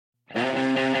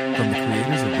From the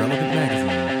creators of Relevant Magazine,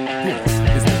 this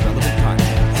is the Relevant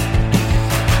Podcast.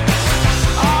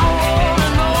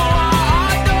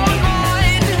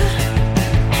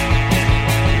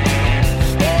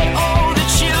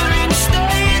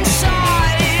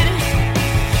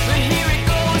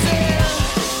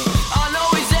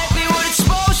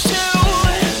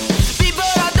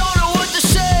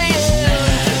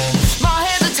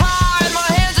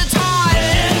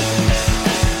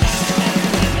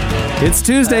 It's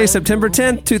Tuesday, September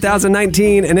 10th,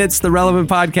 2019, and it's the Relevant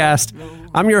Podcast.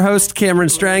 I'm your host, Cameron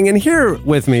Strang, and here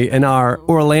with me in our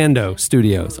Orlando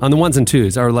studios, on the ones and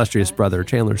twos, our illustrious brother,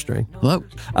 Chandler Strang. Hello.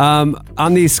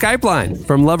 On the Skype line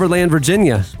from Loverland,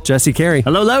 Virginia, Jesse Carey.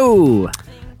 Hello, hello.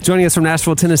 Joining us from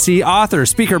Nashville, Tennessee, author,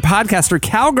 speaker, podcaster,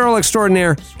 cowgirl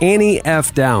extraordinaire, Annie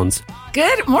F. Downs.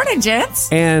 Good morning,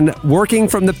 gents. And working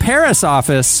from the Paris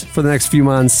office for the next few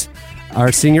months,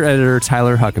 our senior editor,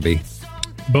 Tyler Huckabee.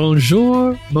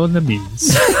 Bonjour, mon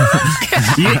amis.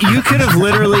 You could have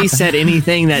literally said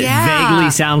anything that vaguely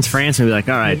sounds French and be like,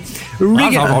 all right,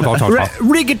 rigatoni,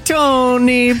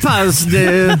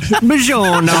 pasta,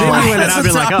 buongiorno. And I've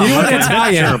been like, oh, okay,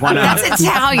 Italian. Sure, why not? That's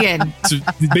Italian.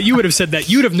 But you would have said that.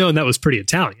 You would have known that was pretty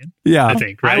Italian. Yeah. I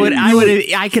think, right?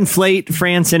 I conflate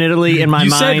France and Italy in my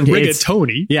mind. You said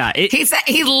rigatoni. Yeah.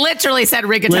 He literally said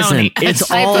rigatoni. Listen, a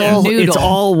type of noodle. it's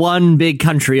all one big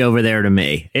country over there to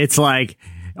me. It's like,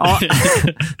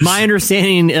 my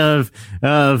understanding of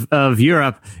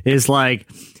Europe is like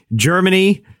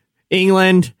Germany,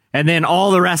 England, and then all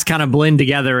the rest kind of blend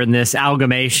together in this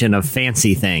amalgamation of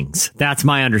fancy things. That's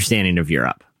my understanding of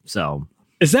Europe. So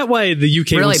is that why the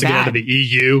UK really wants to get out of the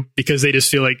EU? Because they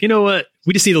just feel like, you know what?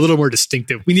 We just need a little more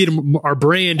distinctive. We need our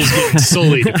brand is getting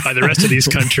sullied by the rest of these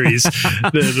countries.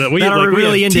 We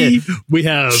have tea, we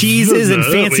have cheeses and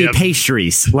fancy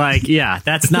pastries. Like, yeah,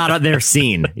 that's not their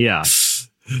scene. Yeah.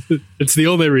 It's the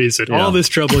only reason. Yeah. All this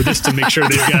trouble just to make sure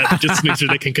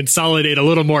they can consolidate a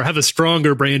little more, have a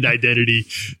stronger brand identity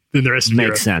than the rest of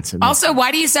Europe. Makes sense. Also,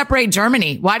 why do you separate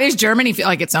Germany? Why does Germany feel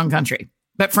like its own country?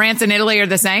 But France and Italy are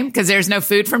the same because there's no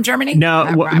food from Germany?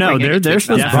 There's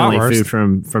definitely food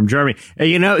from Germany.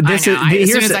 You know, as soon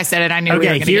as I said it, I knew we were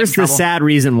going to get in trouble. Here's the sad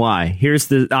reason why. Here's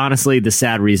honestly the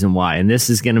sad reason why. And this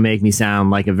is going to make me sound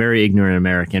like a very ignorant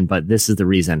American, but this is the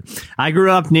reason. I grew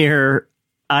up near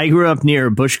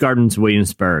Busch Gardens,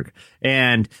 Williamsburg,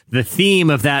 and the theme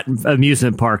of that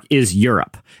amusement park is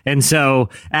Europe. And so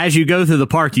as you go through the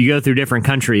park, you go through different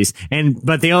countries,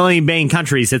 but the only main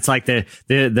countries, it's like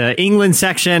the England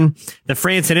section, the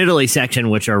France and Italy section,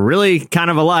 which are really kind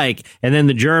of alike, and then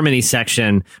the Germany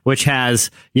section, which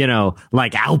has, you know,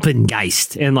 like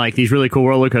Alpengeist and like these really cool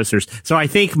roller coasters. So I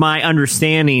think my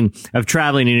understanding of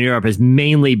traveling in Europe is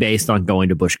mainly based on going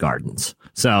to Busch Gardens.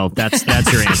 So that's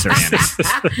your answer, Annie,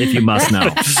 if you must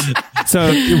know.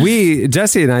 So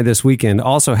Jesse and I this weekend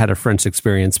also had a French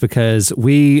experience because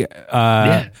we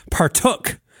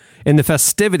partook in the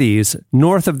festivities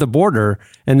north of the border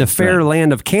in the fair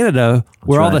land of Canada,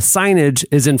 where all the signage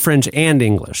is in French and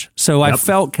English. So I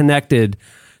felt connected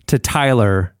to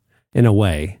Tyler in a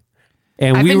way.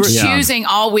 And I've been choosing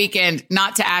all weekend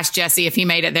not to ask Jesse if he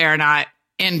made it there or not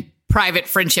in private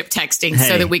friendship texting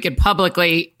so that we could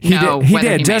publicly know he whether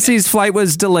did. he Jesse's flight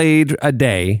was delayed a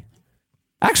day.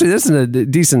 Actually, this is a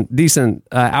decent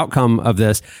outcome of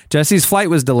this. Jesse's flight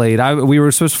was delayed. We were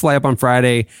supposed to fly up on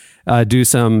Friday, do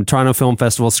some Toronto Film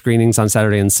Festival screenings on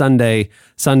Saturday and Sunday.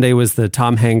 Sunday was the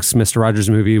Tom Hanks Mr. Rogers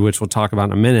movie, which we'll talk about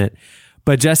in a minute.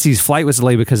 But Jesse's flight was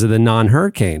delayed because of the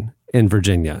non-hurricane in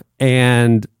Virginia.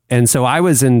 And so I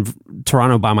was in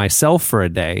Toronto by myself for a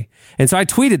day. And so I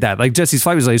tweeted that, like, Jesse's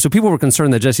flight was late. So people were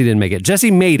concerned that Jesse didn't make it. Jesse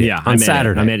made it on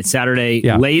Saturday. I made it Saturday, late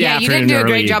afternoon. Yeah, you didn't do a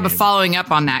great job of following up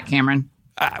on that, Cameron.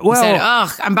 You said,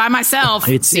 I'm by myself.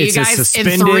 See you guys in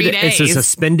 3 days. It's a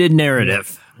suspended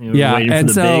narrative. Yeah,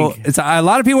 and so a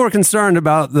lot of people were concerned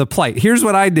about the plight. Here's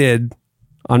what I did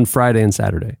on Friday and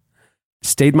Saturday.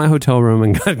 Stayed in my hotel room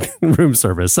and got room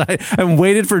service. I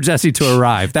waited for Jesse to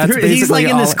arrive. That's basically he's like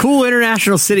in this cool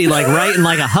international city, like right in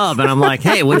like a hub. And I'm like,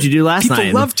 hey, what'd you do last night?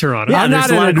 People love Toronto. Yeah, there's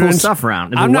a lot of cool stuff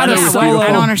around. I'm not a solo. I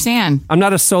don't understand. I'm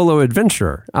not a solo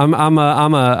adventurer. I'm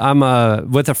a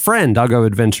with a friend. I'll go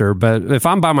adventure. But if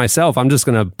I'm by myself, I'm just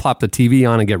going to plop the TV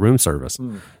on and get room service.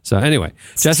 So anyway,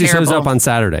 Jesse shows up on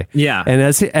Saturday. Yeah, and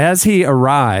as he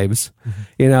arrives,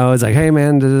 you know, it's like, hey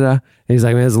man, da-da-da. He's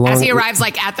like, man, it's a long. As he arrives,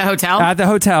 like at the hotel. At the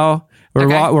hotel,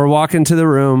 we're walking to the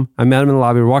room. I met him in the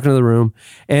lobby. We're walking to the room,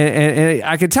 and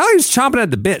I could tell he was chomping at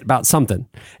the bit about something,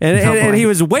 and he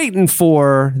was waiting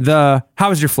for how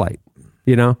was your flight?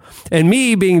 you know? And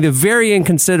me being the very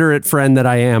inconsiderate friend that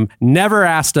I am, never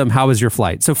asked him, how was your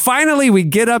flight? So finally we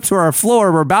get up to our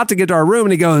floor. We're about to get to our room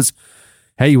and he goes,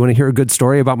 hey, you want to hear a good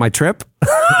story about my trip?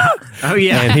 Oh,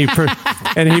 yeah.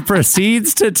 And he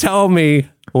proceeds to tell me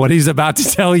what he's about to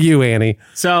tell you, Annie.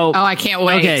 So, I can't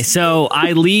wait. Okay, so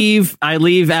I leave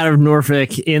out of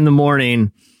Norfolk in the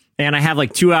morning, and I have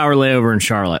like 2-hour layover in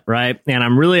Charlotte, right? And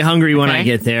I'm really hungry when I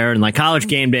get there, and like college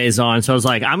game day is on. So I was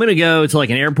like, I'm gonna go to like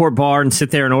an airport bar and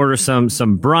sit there and order some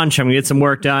brunch. I'm gonna get some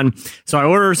work done. So I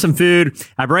order some food.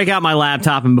 I break out my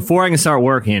laptop, and before I can start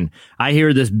working, I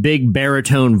hear this big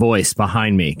baritone voice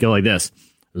behind me go like this: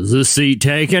 "Is this seat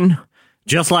taken?"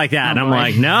 Just like that. And I'm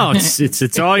like, no,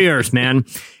 it's all yours, man.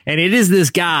 And it is this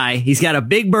guy. He's got a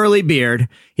big burly beard.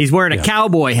 He's wearing a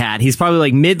cowboy hat. He's probably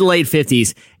like mid to late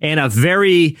 50s and a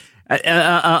very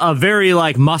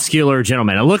like muscular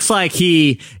gentleman. It looks like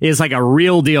he is like a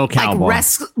real deal cowboy. Like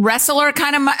wrestler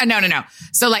kind of, no.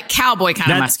 So like cowboy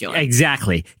kind of muscular.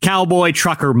 Exactly. Cowboy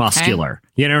trucker muscular. Okay.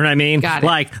 You know what I mean? Got it.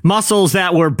 Like muscles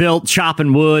that were built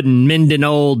chopping wood and mending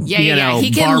old, you know, he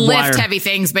can barbed lift wire. heavy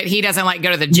things, but he doesn't like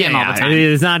go to the gym all the time.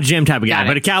 He's not a gym type of guy,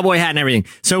 but a cowboy hat and everything.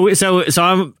 So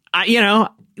you know,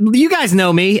 you guys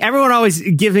know me. Everyone always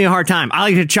gives me a hard time. I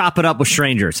like to chop it up with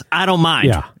strangers. I don't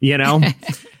mind. You know?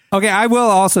 Okay, I will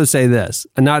also say this,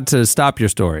 not to stop your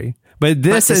story, but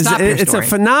it's a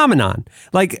phenomenon.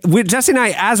 Like Jesse and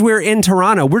I, as we're in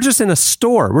Toronto, we're just in a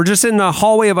store. We're just in the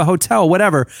hallway of a hotel,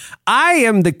 whatever. I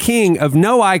am the king of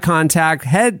no eye contact,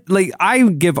 I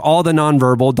give all the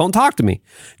nonverbal, don't talk to me.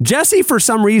 Jesse, for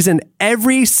some reason,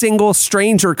 every single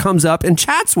stranger comes up and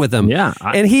chats with him. Yeah.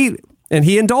 And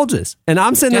he indulges. And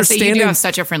I'm sitting there standing. You do have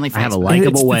such a friendly face. I have a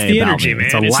likable way the about energy, me.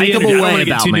 man. It's a likable way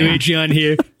about me. Too new agey on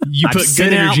here. You put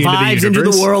good energy out vibes into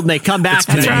the world, and they come back.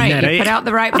 That's right. You put out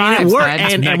the right vibes. And it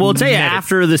worked. And we'll tell you,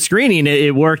 after the screening,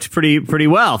 it worked pretty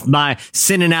well by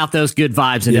sending out those good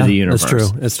vibes into the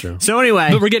universe. That's true. So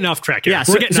anyway, but we're getting off track here. Yeah.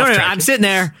 So anyway, I'm sitting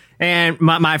there. And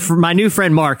my new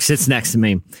friend Mark sits next to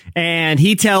me, and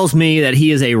he tells me that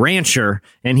he is a rancher,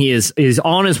 and he is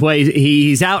on his way.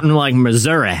 He's out in like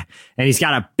Missouri, and he's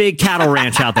got a big cattle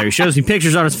ranch out there. He shows me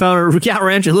pictures on his phone of a cattle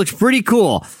ranch. It looks pretty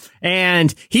cool.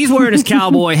 And he's wearing his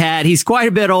cowboy hat. He's quite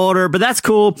a bit older, but that's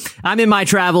cool. I'm in my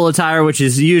travel attire, which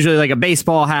is usually like a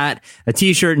baseball hat, a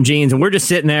t-shirt, and jeans. And we're just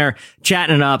sitting there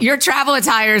chatting it up. Your travel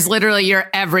attire is literally your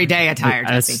everyday attire,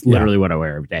 Jesse. That's literally what I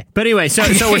wear every day. But anyway, so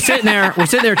we're sitting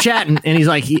there chatting, and he's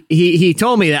like, he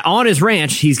told me that on his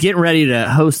ranch, he's getting ready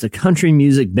to host a country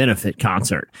music benefit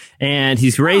concert. And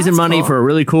he's raising money for a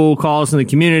really cool cause in the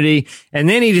community. And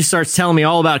then he just starts telling me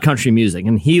all about country music,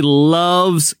 and he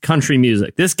loves country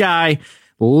music. This guy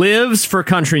lives for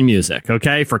country music,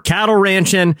 okay? For cattle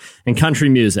ranching and country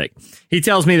music. He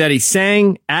tells me that he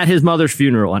sang at his mother's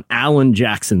funeral an Alan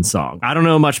Jackson song. I don't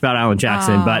know much about Alan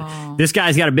Jackson, but this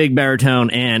guy's got a big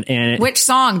baritone and which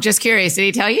song? Just curious. Did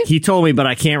he tell you? He told me, but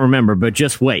I can't remember, but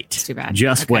just wait. It's too bad.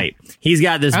 Just wait. He's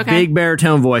got this big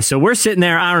baritone voice. So we're sitting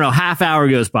there, I don't know, half hour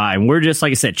goes by, and we're just,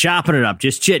 like I said, chopping it up,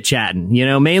 just chit-chatting, you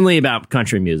know, mainly about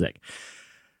country music.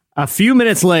 A few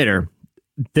minutes later,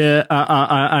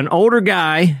 an older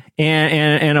guy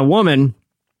and a woman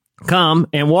come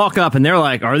and walk up, and they're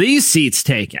like, are these seats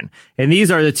taken? And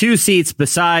these are the two seats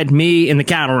beside me and the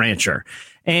cattle rancher.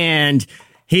 And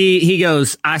he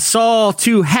goes, I saw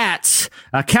two hats,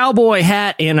 a cowboy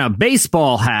hat and a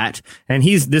baseball hat. And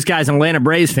this guy's an Atlanta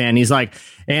Braves fan. He's like,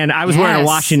 and I was wearing a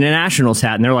Washington Nationals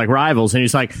hat, and they're like rivals. And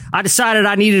he's like, I decided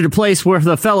I needed a place with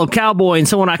a fellow cowboy and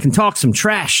someone I can talk some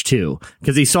trash to,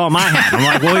 because he saw my hat. I'm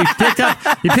like, well,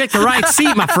 you picked the right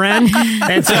seat, my friend.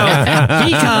 And so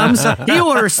he comes, he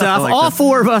orders stuff. All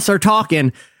four of us are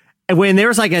talking. And when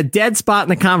there's like a dead spot in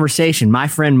the conversation, my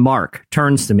friend Mark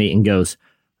turns to me and goes,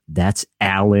 that's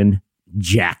Alan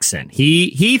Jackson.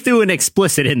 He threw an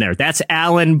explicit in there. That's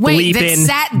Alan bleeping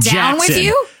that sat down Jackson. with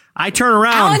you? I turn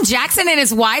around. Alan Jackson and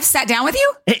his wife sat down with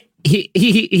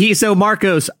you? So Mark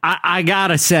goes, I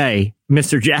gotta say,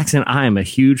 Mr. Jackson, I am a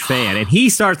huge fan. And he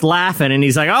starts laughing, and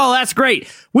he's like, oh, that's great.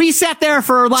 We sat there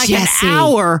for like an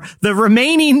hour, the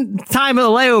remaining time of the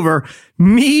layover.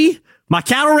 Me, my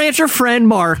cattle rancher friend,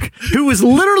 Mark, who was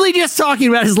literally just talking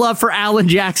about his love for Alan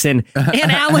Jackson and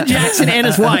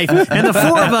his wife. And the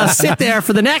four of us sit there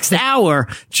for the next hour,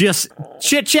 just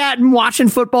chit-chatting, watching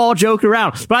football, joking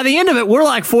around. By the end of it, we're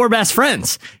like four best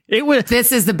friends.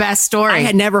 This is the best story. I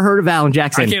had never heard of Alan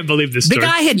Jackson. I can't believe this story.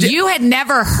 You had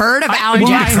never heard of Alan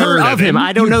Jackson? I heard of him.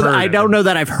 I don't know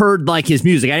that I've heard like his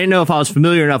music. I didn't know if I was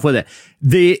familiar enough with it.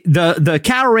 The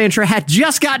cattle rancher had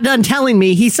just got done telling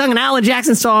me he sung an Alan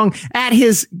Jackson song at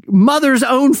his mother's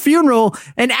own funeral,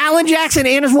 and Alan Jackson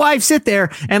and his wife sit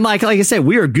there. And like I said,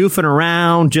 we were goofing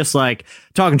around, just like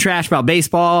talking trash about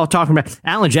baseball, talking about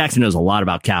Alan Jackson knows a lot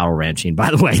about cattle ranching. By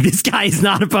the way, this guy is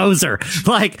not a poser.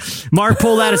 Like Mark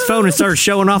pulled out his phone and started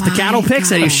showing off the cattle pics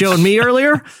that he was showing me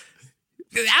earlier.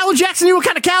 Alan Jackson knew what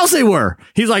kind of cows they were.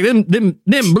 He's like, them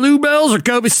bluebells or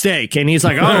Kobe steak. And he's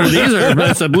like, oh,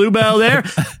 that's a bluebell there.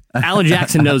 Alan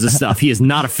Jackson knows his stuff. He is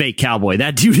not a fake cowboy.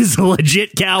 That dude is a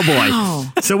legit cowboy. Wow.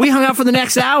 So we hung out for the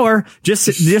next hour, just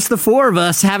the four of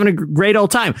us having a great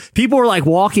old time. People were like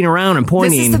walking around and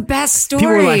pointing. This is the best story.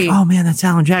 People were like, oh man, that's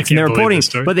Alan Jackson. They were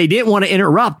pointing, but they didn't want to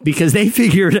interrupt because they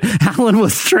figured Alan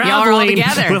was traveling. Y'all are all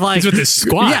together. He's with his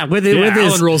squad. Yeah, with his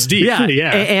Alan rolls deep. Yeah.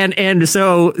 And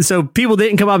so people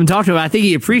didn't come up and talk to him. I think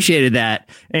he appreciated that.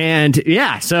 And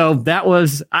yeah, so that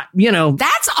was,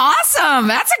 That's awesome.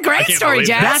 That's a great story,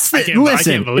 Jeff.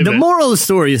 Listen, the moral of the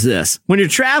story is this. When you're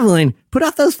traveling, put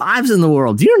out those vibes in the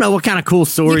world. You don't know what kind of cool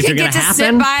stories are going to happen.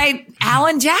 Sit by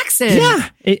Alan Jackson. Yeah.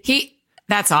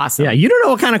 That's awesome. Yeah, you don't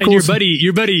know what kind of cool. Your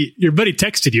buddy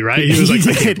texted you, right? He was like,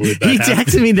 I can't believe that happened.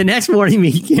 Texted me the next morning.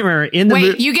 He came in the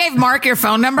Wait, you gave Mark your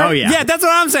phone number? Oh yeah. Yeah, that's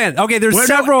what I'm saying. Okay, there's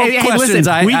several questions.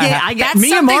 That's me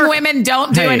something and Mark, women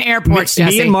don't do in airports,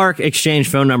 Jesse. Me and Mark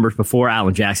exchanged phone numbers before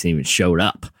Alan Jackson even showed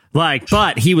up.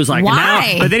 But he was like,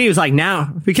 why? But then he was like,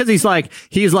 because he's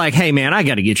like, hey man, I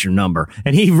got to get your number.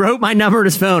 And he wrote my number on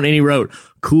his phone and he wrote,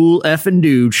 cool effing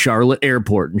dude, Charlotte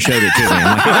Airport, and showed it to me.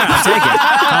 I'm like,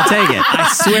 I'll take it. I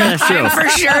swear that's true. I'm for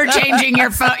sure changing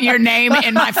your name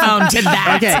in my phone to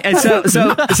that. Okay. And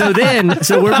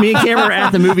so me and Cameron are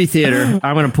at the movie theater.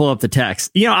 I'm going to pull up the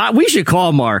text. We should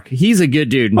call Mark. He's a good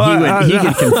dude. And he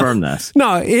can confirm this.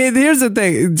 No, here's the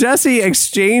thing. Jesse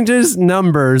exchanges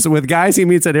numbers with guys he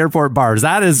meets at airport bars.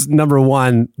 That is number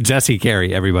one, Jesse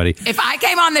Carey, everybody. If I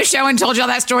came on this show and told y'all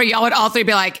that story, y'all would all three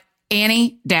be like,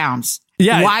 Annie Downs.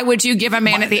 Yeah. Why would you give a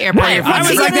man at the airport? I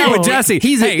was like that with Jesse.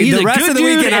 He's the rest of the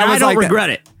weekend, I don't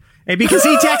regret it. And because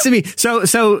he texted me.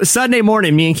 So Sunday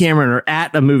morning, me and Cameron are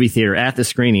at a movie theater at the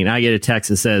screening. I get a text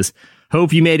that says,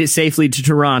 hope you made it safely to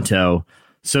Toronto.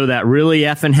 So that really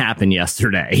effing happened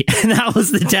yesterday. And that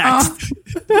was the text.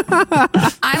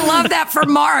 I love that for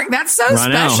Mark. That's so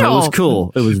special. It was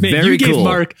cool. It was very cool. You gave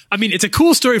Mark, it's a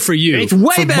cool story for you. It's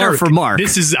way better for Mark.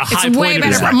 This is a high point. It's way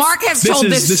better. For Mark has told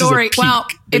this story. Well,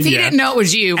 if he didn't know it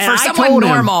was you, for someone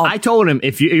normal. I told him,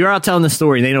 if you're out telling the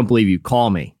story and they don't believe you,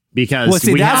 call me. Because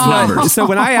we have numbers. So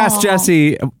when I asked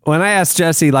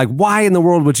Jesse, like, why in the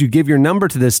world would you give your number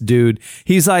to this dude?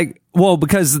 He's like, well,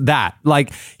 because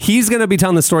he's going to be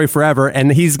telling the story forever, and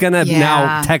he's going to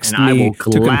now text me to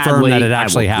confirm that it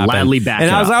actually happened. And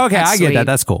I was like, okay, I get that.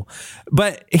 That's cool.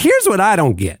 But here's what I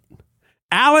don't get.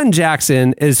 Alan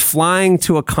Jackson is flying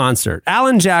to a concert.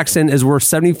 Alan Jackson is worth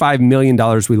 $75 million.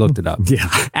 We looked it up. Yeah.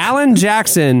 Alan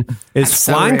Jackson is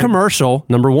flying commercial,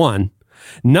 number one.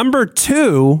 Number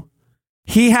two,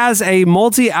 he has a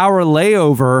multi-hour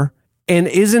layover and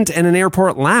isn't in an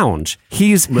airport lounge.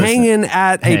 He's hanging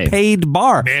at a paid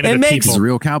bar. He's a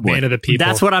real cowboy. Man of the people.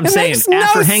 That's what I'm saying.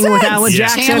 After hanging with Alan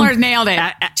Jackson, Chandler nailed it.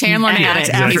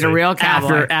 Exactly. He's a real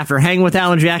cowboy. After hanging with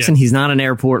Alan Jackson, he's not an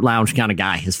airport lounge kind of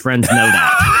guy. His friends know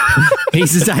that.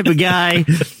 He's the type of guy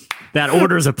that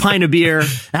orders a pint of beer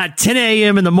at 10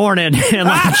 a.m. in the morning and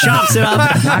chops it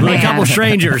up with a couple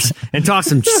strangers and talks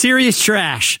some serious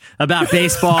trash about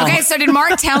baseball. Okay, so did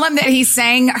Mark tell him that he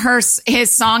sang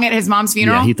his song at his mom's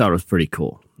funeral? Yeah, he thought it was pretty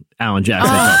cool. Alan Jackson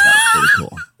thought that was pretty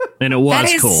cool. And it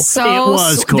was cool. It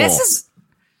was cool.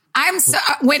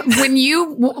 When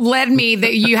you led me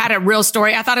that you had a real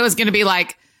story, I thought it was going to be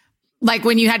like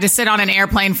when you had to sit on an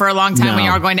airplane for a long time when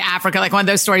you were going to Africa, like one of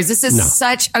those stories. This is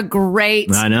such a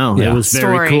great I know. Yeah. It was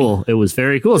very cool. It was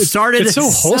very cool. It's so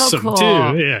wholesome too.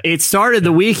 Yeah. It started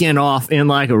the weekend off in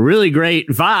like a really great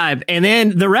vibe. And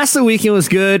then the rest of the weekend was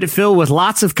good, filled with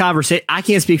lots of conversation. I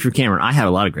can't speak for Cameron. I had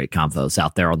a lot of great convos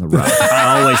out there on the road.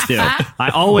 I always do.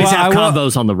 I always have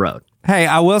convos on the road. Hey,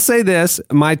 I will say this.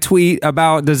 My tweet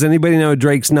about, does anybody know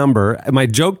Drake's number? My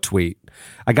joke tweet.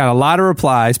 I got a lot of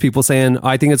replies, people saying,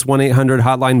 I think it's 1-800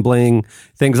 hotline bling,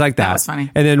 things like that. That was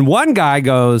funny. And then one guy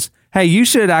goes, hey, you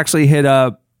should actually hit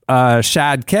up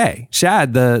Shad K.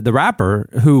 Shad, the rapper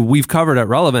who we've covered at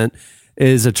Relevant,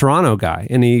 is a Toronto guy.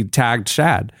 And he tagged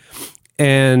Shad.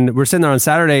 And we're sitting there on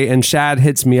Saturday and Shad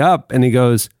hits me up and he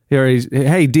goes,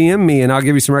 hey, DM me and I'll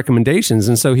give you some recommendations.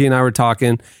 And so he and I were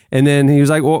talking. And then he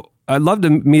was like, well, I'd love to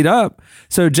meet up.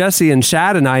 So Jesse and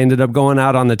Shad and I ended up going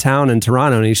out on the town in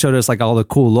Toronto, and he showed us like all the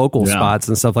cool local spots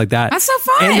and stuff like that. That's so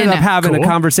fun. Ended up having a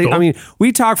conversation. Cool. I mean,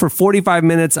 we talked for 45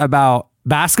 minutes about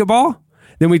basketball.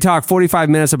 Then we talked 45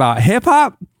 minutes about hip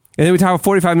hop. And then we talked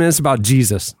 45 minutes about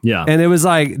Jesus. Yeah. And it was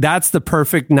like, that's the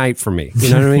perfect night for me. You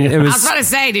know what I mean? It I was about to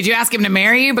say, did you ask him to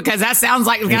marry you? Because that sounds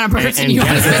like the kind of person and you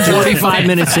want to spend 45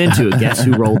 minutes into it, guess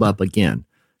who rolled up again?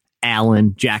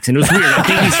 Alan Jackson. It was weird. I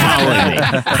think he's following me.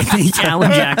 I think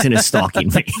Alan Jackson is stalking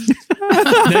me.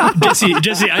 Now,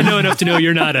 Jesse, I know enough to know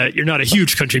you're not a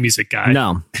huge country music guy.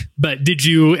 No. But did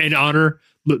you, in honor,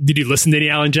 did you listen to any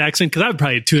Alan Jackson? Because I would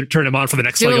probably turn him on for the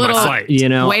next leg of my flight. You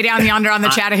know, way down yonder on the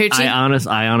Chattahoochee.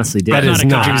 I honestly did. That is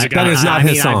not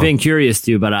his song. I've been curious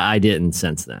to, but I didn't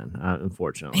since then,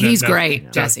 unfortunately. He's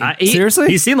great, Jesse. Seriously?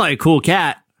 He seemed like a cool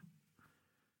cat.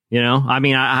 You know, I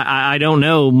mean, I don't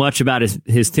know much about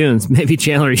his tunes. Maybe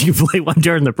Chandler, you can play one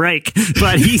during the break,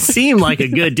 but he seemed like a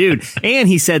good dude. And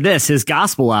he said this, his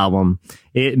gospel album,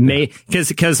 it may,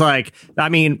 cause like, I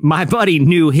mean, my buddy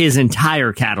knew his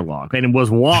entire catalog and was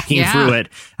walking through it.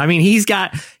 I mean, he's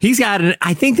got,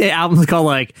 I think the album's called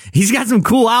like, he's got some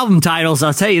cool album titles.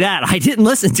 I'll tell you that. I didn't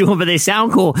listen to them, but they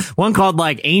sound cool. One called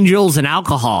like Angels and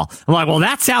Alcohol. I'm like, well,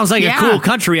 that sounds like a cool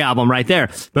country album right there.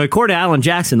 But according to Alan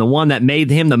Jackson, the one that made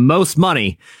him the most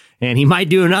money, and he might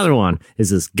do another one,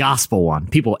 is this gospel one.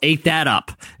 People ate that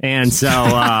up. And so,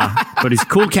 but he's a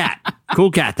cool cat. Cool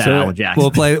cat, that Alan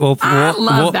Jackson. I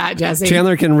love that, Jesse.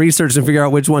 Chandler can research and figure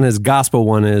out which one his gospel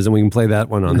one is, and we can play that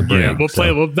one on the break.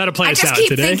 Yeah, that'll play I us just out keep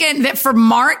today. thinking that for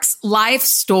Mark's life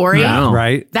story,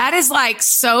 right? that is like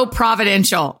so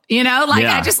providential. You know, like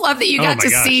I just love that you got to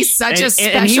see such a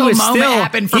special moment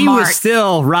happen for Mark. He was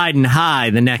still riding high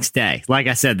the next day. Like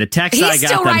I said, the text I got. He's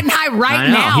still riding high right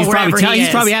now. He's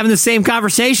probably having the same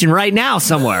conversation right now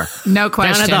somewhere. No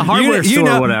question. Down at the hardware store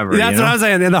or whatever. That's what I was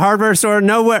saying. In the hardware store,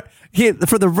 nowhere.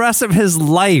 For the rest of his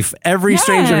life, every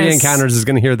stranger he encounters is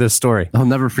going to hear this story. I'll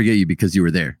never forget you because you were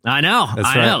there. I know.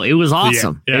 I know. It was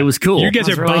awesome. It was cool. You guys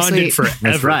are bonded forever.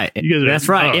 That's right. That's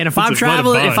right. And if I'm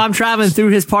traveling through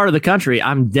his part of the country,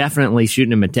 I'm definitely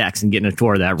shooting him a text and getting a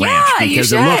tour of that ranch. Yeah, you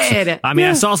should.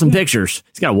 I saw some pictures.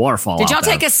 It's got a waterfall. Did y'all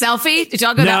take a selfie? Did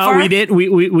y'all go that far? No, we did.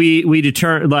 We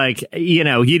determined, like, you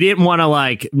know, you didn't want to,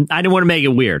 like, I didn't want to make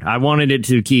it weird. I wanted it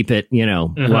to keep it, you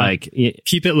know, like,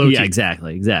 keep it low key. Yeah,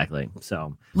 exactly.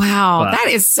 So. Wow, that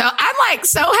is so. I'm like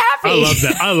so happy.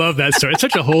 I love that story. It's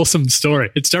such a wholesome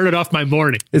story. It started off my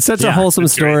morning. It's such a wholesome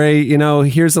story. Great. You know,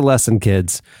 here's a lesson,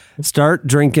 kids. Start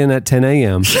drinking at 10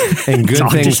 a.m. and good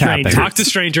things happen. Talk to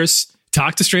strangers.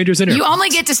 Talk to strangers in here. You only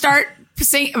get to start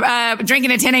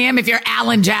drinking at 10 a.m. if you're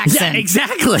Alan Jackson. Yeah,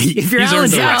 exactly. If you're Alan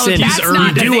Jackson,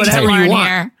 you do whatever you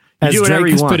want.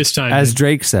 As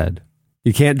Drake said,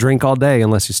 you can't drink all day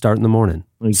unless you start in the morning.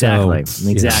 Exactly.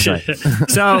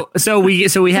 So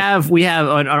we have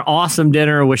an awesome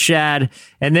dinner with Shad,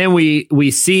 and then we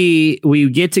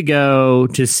get to go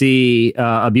to see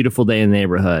A Beautiful Day in the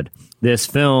Neighborhood, this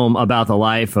film about the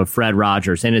life of Fred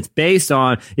Rogers, and it's based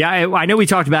on I know we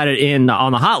talked about it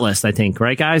on the hot list, I think,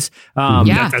 right, guys?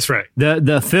 That's right.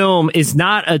 The film is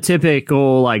not a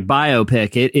typical like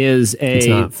biopic. It is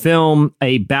a film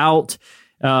about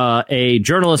a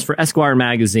journalist for Esquire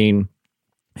magazine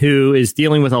who is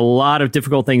dealing with a lot of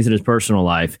difficult things in his personal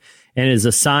life and is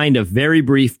assigned a very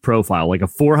brief profile, like a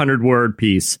 400-word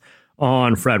piece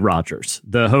on Fred Rogers,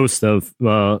 the host of,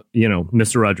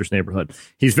 Mr. Rogers' Neighborhood.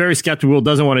 He's very skeptical,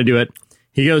 doesn't want to do it.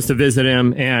 He goes to visit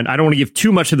him, and I don't want to give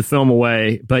too much of the film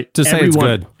away, but just say it's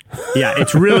good. Yeah,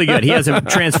 it's really good. He has a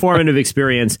transformative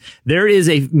experience. There is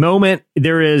a moment,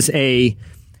 a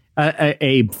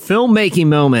filmmaking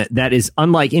moment that is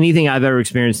unlike anything I've ever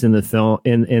experienced in the film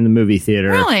in the movie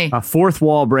theater. Really? A fourth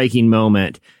wall breaking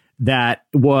moment that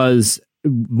was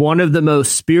one of the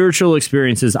most spiritual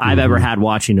experiences I've ever had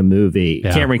watching a movie.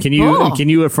 Yeah. Cameron, can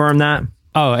you affirm that?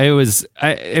 Oh, it was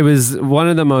one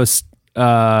of the most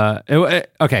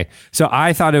okay. So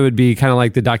I thought it would be kind of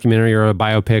like the documentary or a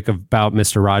biopic about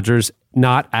Mr. Rogers.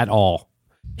 Not at all.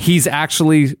 He's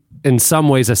actually in some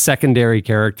ways a secondary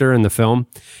character in the film.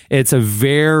 It's a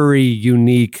very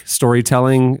unique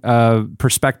storytelling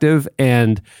perspective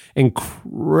and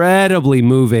incredibly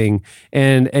moving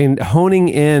and honing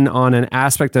in on an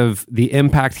aspect of the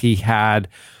impact he had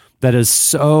that is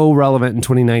so relevant in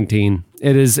 2019.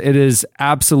 It is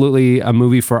absolutely a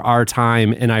movie for our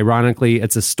time. And ironically,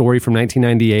 it's a story from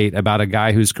 1998 about a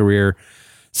guy whose career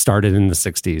started in the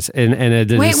 60s. And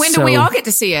when do we all get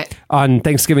to see it? On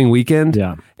Thanksgiving weekend.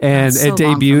 Yeah. And it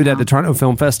debuted at the Toronto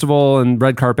Film Festival and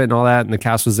red carpet and all that. And the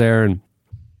cast was there and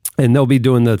they'll be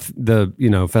doing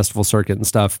the festival circuit and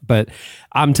stuff. But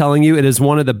I'm telling you, it is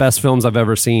one of the best films I've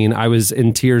ever seen. I was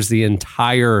in tears the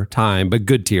entire time, but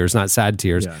good tears, not sad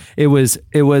tears. Yeah. It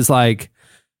was like,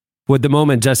 with the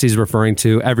moment Jesse's referring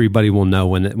to, everybody will know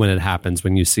when it happens,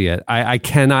 when you see it. I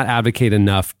cannot advocate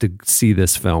enough to see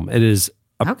this film. It is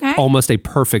almost a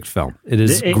perfect film. It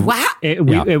is. Wow.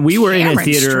 We were in a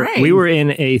theater. Straight. We were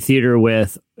in a theater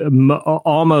with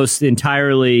almost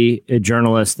entirely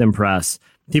journalists and press,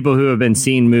 people who have been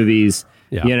seeing movies,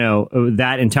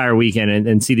 that entire weekend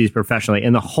and see these professionally.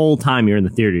 And the whole time you're in the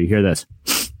theater, you hear this.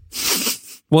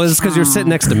 Well, it's because you're sitting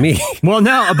next to me. Well,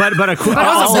 no, but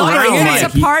also, I think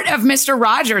it's a part of Mr.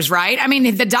 Rogers, right? I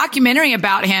mean, the documentary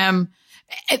about him.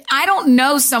 I don't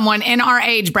know someone in our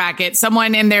age bracket,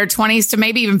 someone in their 20s to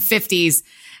maybe even 50s,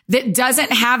 that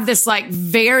doesn't have this like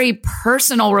very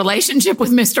personal relationship with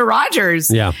Mr. Rogers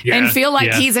and feel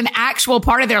like he's an actual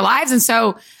part of their lives. And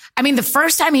so, I mean, the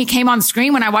first time he came on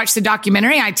screen when I watched the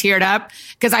documentary, I teared up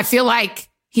because I feel like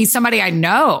he's somebody I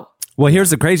know. Well, here's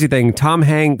the crazy thing. Tom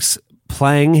Hanks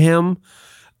playing him,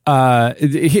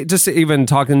 just even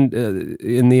talking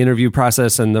in the interview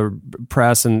process and the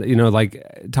press and, like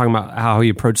talking about how he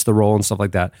approached the role and stuff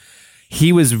like that.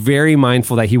 He was very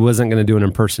mindful that he wasn't going to do an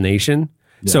impersonation.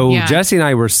 Yeah. So Jesse and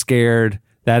I were scared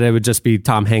that it would just be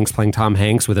Tom Hanks playing Tom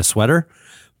Hanks with a sweater,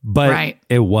 but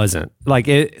it wasn't.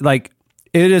 It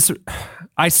is.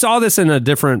 I saw this in a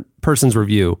different person's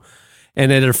review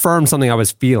and it affirmed something I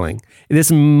was feeling.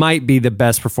 This might be the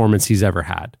best performance he's ever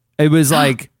had. It was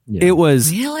it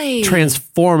was really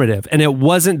transformative, and it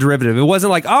wasn't derivative. It wasn't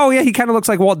like, oh yeah, he kind of looks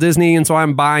like Walt Disney, and so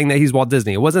I'm buying that he's Walt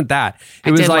Disney. It wasn't that. It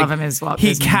was like love him as Walt he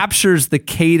Disney. captures the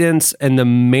cadence and the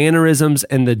mannerisms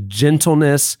and the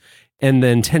gentleness and the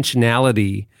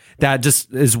intentionality that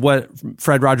just is what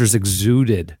Fred Rogers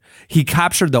exuded. He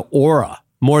captured the aura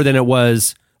more than it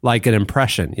was like an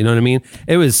impression. You know what I mean?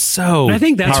 It was so. And I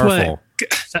think that's powerful.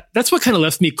 that's what kind of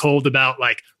left me cold about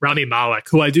like Rami Malek,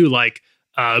 who I do like.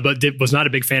 But was not a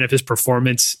big fan of his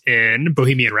performance in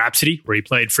Bohemian Rhapsody, where he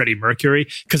played Freddie Mercury,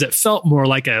 because it felt more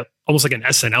like almost like an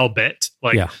SNL bit.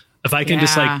 Like if I can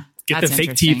just like get the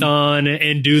fake teeth on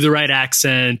and do the right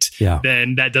accent,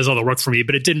 then that does all the work for me.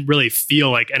 But it didn't really feel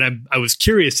like, and I was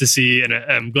curious to see, and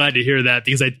I'm glad to hear that,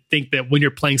 because I think that when you're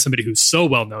playing somebody who's so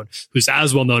well known, who's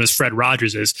as well known as Fred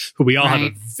Rogers is, who we all have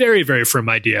a very, very firm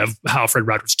idea of how Fred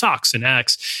Rogers talks and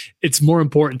acts, it's more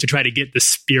important to try to get the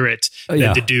spirit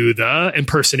than to do the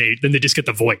impersonate, than to just get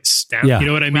the voice down. You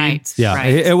know what I mean?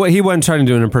 He wasn't trying to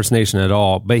do an impersonation at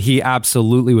all, but he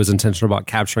absolutely was intentional about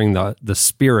capturing the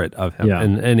spirit of him,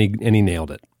 and he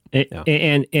nailed it.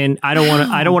 And I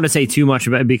don't want to say too much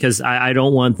about it, because I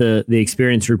don't want the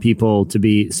experience for people to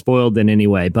be spoiled in any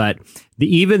way. But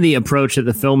even the approach that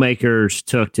the filmmakers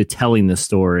took to telling the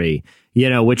story,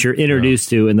 which you're introduced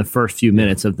to in the first few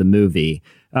minutes of the movie,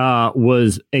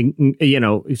 was,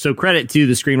 so credit to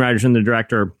the screenwriters and the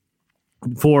director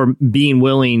for being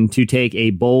willing to take a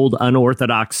bold,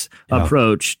 unorthodox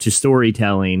approach to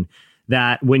storytelling.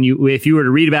 That if you were to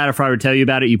read about it, if I were to tell you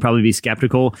about it, you'd probably be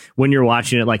skeptical. When you're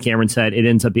watching it, like Cameron said, it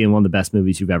ends up being one of the best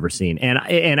movies you've ever seen.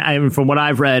 And from what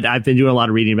I've read, I've been doing a lot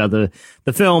of reading about the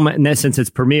film, and since its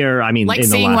premiere, I mean, like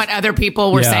seeing what other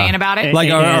people were saying about it. Like,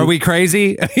 are we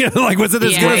crazy? Like, was it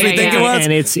as good as we think it was?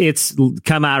 And it's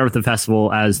come out of the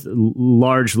festival as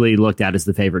largely looked at as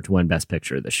the favorite to win Best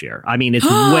Picture this year. I mean, it's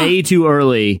way too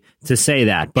early to say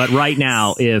that, but right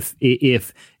now, if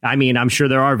I mean, I'm sure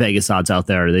there are Vegas odds out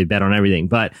there. They bet on everything,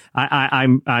 but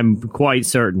I'm quite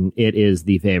certain it is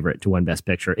the favorite to win Best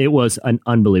Picture. It was an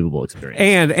unbelievable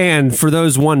experience. And for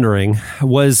those wondering,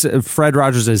 was Fred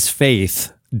Rogers'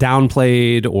 faith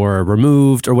downplayed or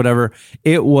removed or whatever?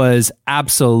 It was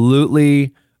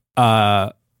absolutely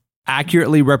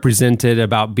accurately represented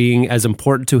about being as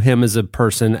important to him as a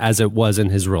person as it was in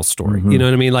his real story. You know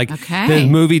what I mean? Like the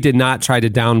movie did not try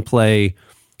to downplay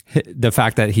the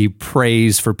fact that he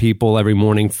prays for people every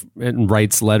morning and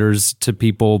writes letters to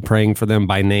people praying for them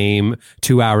by name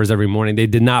 2 hours every morning. They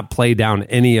did not play down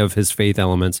any of his faith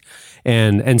elements.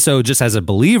 And so just as a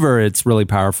believer, it's really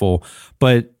powerful,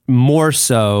 but more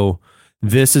so,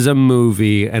 this is a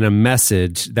movie and a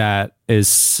message that is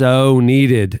so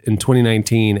needed in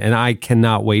 2019, and I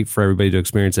cannot wait for everybody to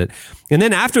experience it. And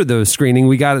then after the screening,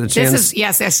 we got a chance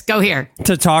yes, go here.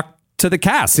 To talk to the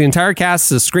cast, the entire cast,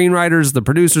 the screenwriters, the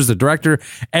producers, the director,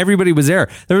 everybody was there.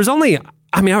 There was only,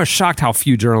 I was shocked how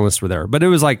few journalists were there, but it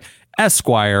was like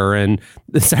Esquire and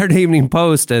the Saturday Evening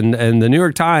Post and the New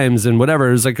York Times and whatever.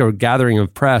 It was like a gathering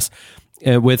of press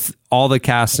with all the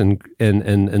cast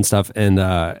and stuff, and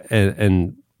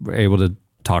we're able to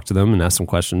talk to them and ask some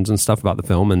questions and stuff about the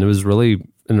film. And it was really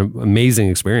an amazing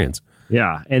experience.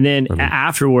 Yeah. And then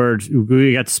afterwards,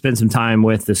 we got to spend some time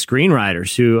with the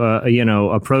screenwriters who,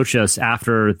 approached us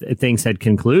after things had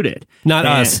concluded. Not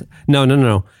us.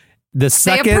 No. The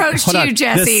second they approached you,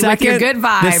 Jesse, with your good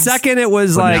vibes. The second it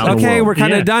was like, okay, we're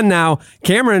kind of done now.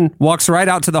 Cameron walks right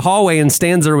out to the hallway and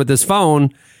stands there with his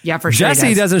phone. Yeah, for sure.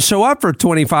 Jesse doesn't show up for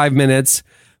 25 minutes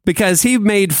because he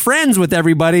made friends with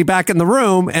everybody back in the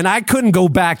room, and I couldn't go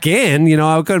back in. You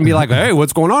know, I couldn't be like, hey,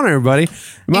 what's going on, everybody?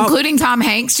 Well, including Tom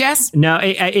Hanks, Jess? No,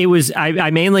 it was,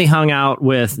 I mainly hung out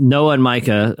with Noah and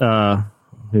Micah,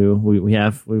 who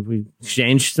we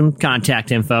exchanged some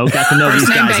contact info, got to know these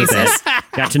guys a bit.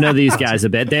 Got to know these guys a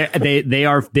bit. They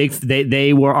are big.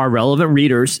 They were our relevant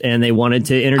readers, and they wanted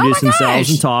to introduce themselves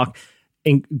and talk.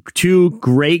 And two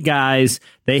great guys.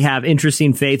 They have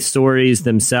interesting faith stories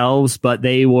themselves, but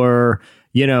they were,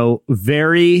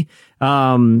 very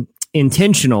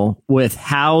intentional with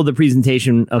how the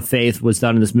presentation of faith was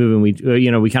done in this movie.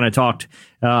 And we kind of talked,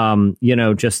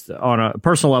 just on a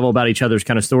personal level about each other's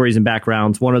kind of stories and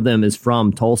backgrounds. One of them is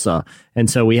from Tulsa. And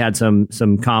so we had some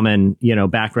common,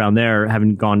 background there,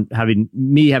 having gone to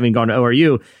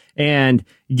ORU and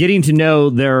getting to know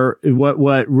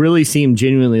what really seemed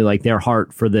genuinely like their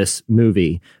heart for this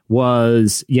movie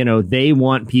was, they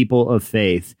want people of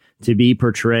faith to be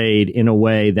portrayed in a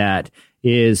way that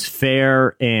is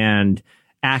fair and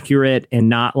accurate and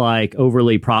not like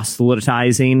overly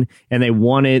proselytizing.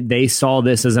 And they saw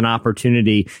this as an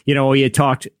opportunity. We had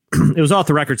talked, it was off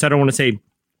the record, so I don't want to say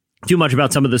too much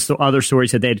about some of the other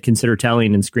stories that they had considered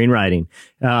telling in screenwriting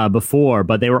before,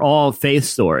 but they were all faith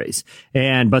stories.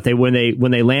 But when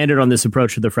they landed on this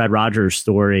approach to the Fred Rogers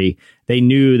story, they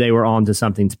knew they were onto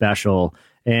something special.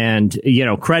 And,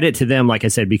 credit to them, like I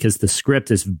said, because the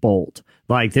script is bold.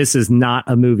 Like, this is not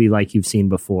a movie like you've seen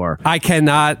before. I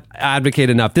cannot advocate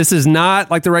enough. This is not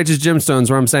like The Righteous Gemstones,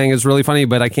 where I'm saying it's really funny,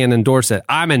 but I can't endorse it.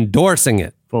 I'm endorsing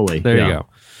it. Fully. There you go.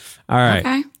 All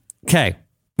right. Okay.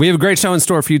 We have a great show in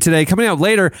store for you today. Coming out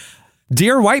later,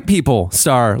 Dear White People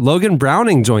star Logan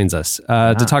Browning joins us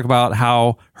to talk about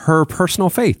how her personal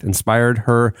faith inspired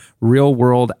her real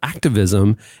world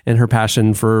activism and her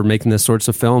passion for making this sorts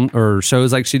of film or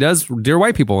shows like she does, Dear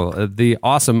White People, the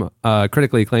awesome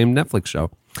critically acclaimed Netflix show.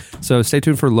 So stay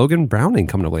tuned for Logan Browning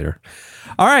coming up later.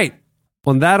 All right.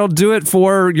 Well, that'll do it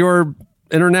for your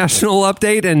international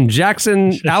update and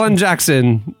Alan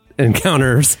Jackson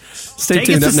encounters. Stay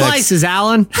tuned up next. Slices,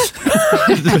 Alan.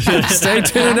 Stay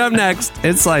tuned up next.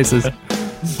 It Slices.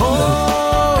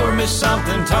 Pour me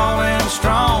something tall and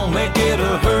strong. Make it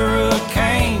a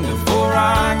hurricane before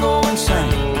I go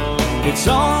insane. It's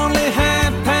only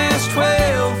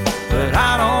 12:30, but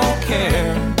I don't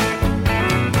care.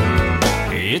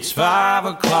 It's 5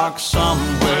 o'clock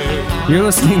somewhere. You're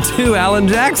listening to Alan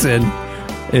Jackson.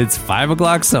 It's 5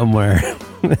 o'clock somewhere.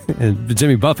 And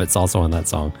Jimmy Buffett's also on that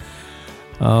song.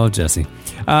 Oh, Jesse.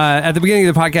 At the beginning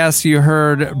of the podcast, you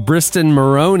heard Briston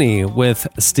Maroney with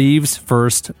Steve's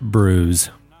First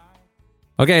Brews.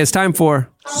 Okay, it's time for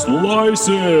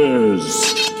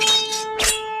Slices.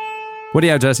 What do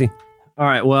you have, Jesse? All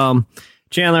right, well,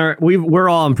 Chandler, we're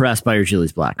all impressed by your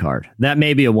Chili's Black Card. That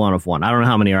may be a one of one. I don't know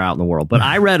how many are out in the world, but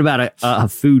I read about a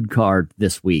food card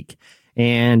this week.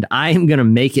 And I am going to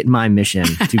make it my mission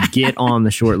to get on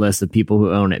the short list of people who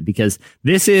own it, because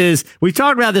we've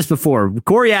talked about this before.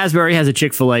 Corey Asbury has a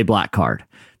Chick-fil-A Black Card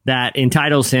that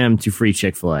entitles him to free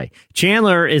Chick-fil-A.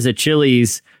 Chandler is a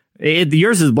Chili's.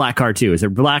 Yours is a Black Card too. Is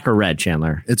it black or red,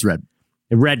 Chandler? It's red.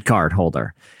 A red card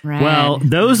holder. Red. Well,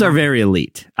 those are very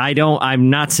elite. I'm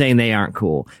not saying they aren't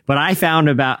cool, but I found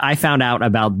out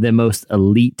about the most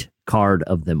elite card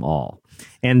of them all.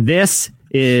 And this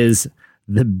is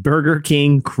the Burger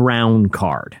King Crown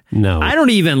Card. No. I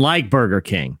don't even like Burger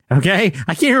King, okay?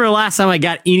 I can't remember the last time I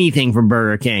got anything from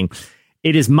Burger King.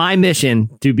 It is my mission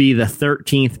to be the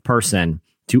 13th person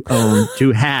to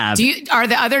have. Are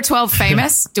the other 12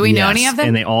 famous? Do we know any of them?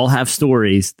 And they all have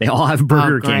stories. They all have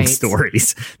Burger King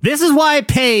stories. This is why it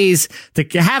pays to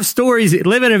have stories,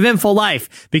 live an eventful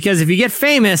life. Because if you get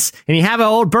famous and you have an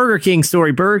old Burger King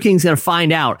story, Burger King's going to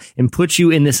find out and put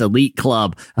you in this elite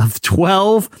club of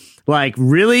 12 like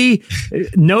really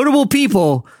notable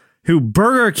people who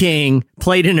Burger King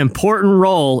played an important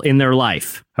role in their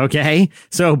life. Okay.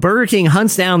 So Burger King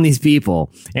hunts down these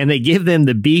people and they give them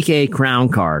the BK Crown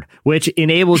Card, which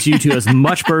enables you to as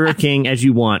much Burger King as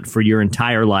you want for your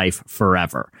entire life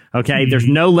forever. Okay. There's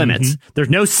no limits. There's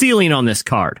no ceiling on this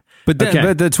card. But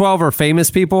the 12 are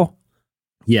famous people?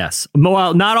 Yes.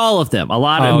 Well, not all of them. A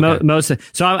lot of okay. most.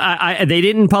 So they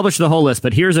didn't publish the whole list,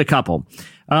 but here's a couple.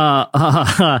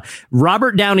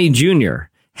 Robert Downey Jr.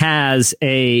 is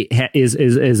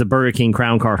a Burger King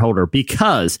Crown Card holder,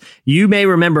 because you may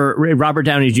remember Robert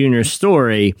Downey Jr.'s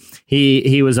story.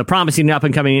 He was a promising up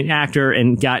and coming actor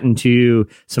and got into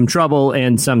some trouble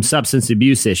and some substance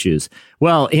abuse issues.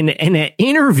 Well, in an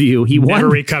interview, he never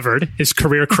recovered. His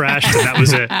career crashed, and that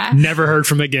was it. Never heard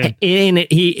from him again.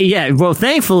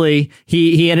 Thankfully,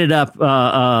 he ended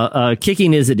up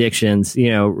kicking his addictions.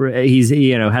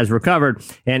 Has recovered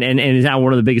and is now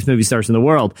one of the biggest movie stars in the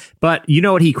world. But you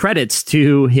know what he credits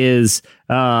to his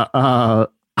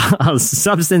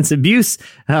substance abuse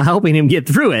helping him get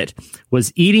through it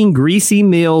was eating greasy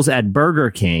meals at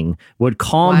Burger King would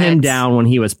calm him down when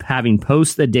he was having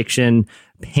post-addiction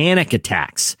panic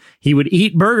attacks. He would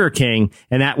eat Burger King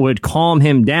and that would calm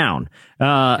him down.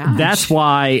 That's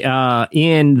why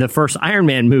in the first Iron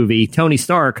Man movie, Tony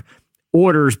Stark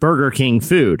orders Burger King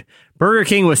food. Burger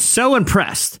King was so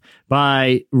impressed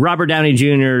by Robert Downey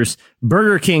Jr.'s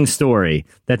Burger King story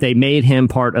that they made him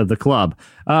part of the club.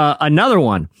 Another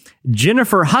one,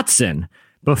 Jennifer Hudson.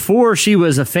 Before she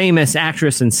was a famous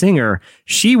actress and singer,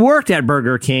 she worked at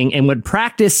Burger King and would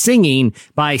practice singing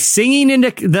by singing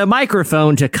into the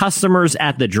microphone to customers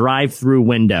at the drive-through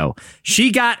window.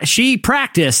 She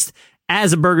practiced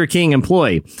as a Burger King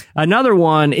employee. Another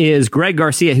one is Greg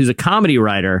Garcia, who's a comedy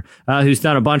writer, who's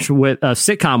done a bunch with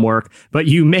sitcom work. But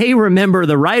you may remember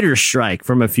the writer's strike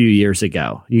from a few years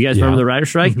ago. You guys remember the writer's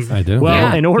strike? I do.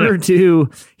 Well, in order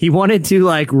he wanted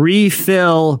to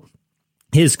refill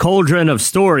his cauldron of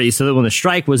stories so that when the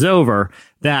strike was over,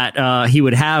 that he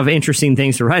would have interesting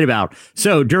things to write about.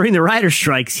 So during the writer's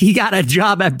strikes, he got a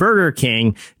job at Burger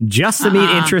King just to meet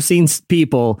interesting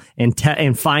people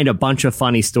and find a bunch of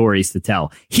funny stories to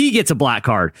tell. He gets a black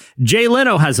card. Jay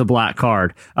Leno has a black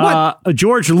card.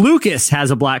 George Lucas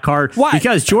has a black card. Why?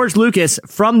 Because George Lucas,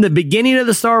 from the beginning of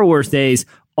the Star Wars days,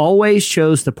 always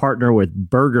chose to partner with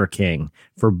Burger King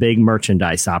for big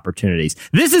merchandise opportunities.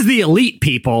 This is the elite,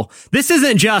 people. This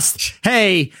isn't just,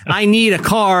 hey, I need a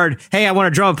card. Hey, I want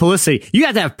to draw up publicity. You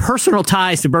have to have personal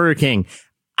ties to Burger King.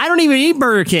 I don't even eat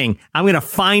Burger King. I'm going to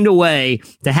find a way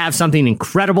to have something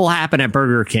incredible happen at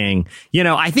Burger King.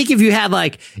 I think if you had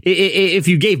if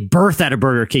you gave birth at a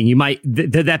Burger King, you might,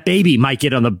 that baby might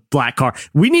get on the black card.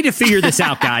 We need to figure this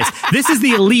out, guys. This is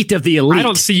the elite of the elite. I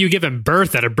don't see you giving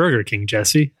birth at a Burger King,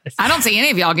 Jesse. I don't see any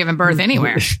of y'all giving birth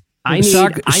anywhere.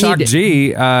 Shock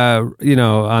G, in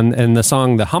the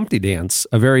song "The Humpty Dance,"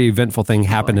 a very eventful thing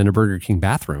happened in a Burger King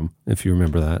bathroom. If you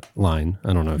remember that line,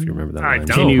 I don't know if you remember that line.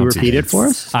 Can you repeat it for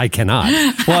us? I cannot.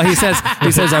 Well, he says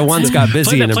I once got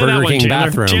busy in a Burger King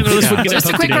bathroom.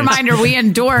 Just a quick reminder: we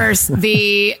endorse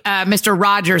the Mr.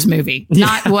 Rogers movie,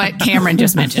 not what Cameron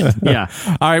just mentioned. Yeah.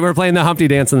 All right, we're playing the Humpty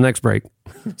Dance in the next break.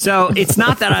 So it's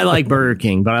not that I like Burger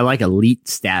King, but I like elite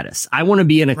status. I want to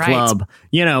be in a club.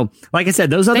 Like I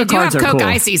said, those other cards are cool. They do have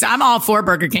Coke Ices. I'm all for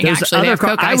Burger King. Actually, they have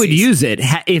Coke Ices. I would use it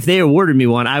if they awarded me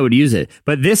one. I would use it.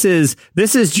 But this is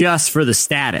just for the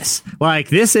status.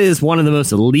 This is one of the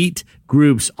most elite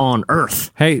groups on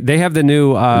earth. Hey, they have the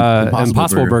new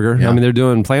Impossible Burger. Yeah. I mean, they're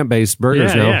doing plant-based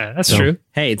burgers now. Yeah, that's true.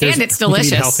 Hey, and it's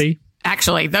delicious. Healthy.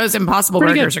 Actually, those Impossible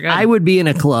Burgers are good. I would be in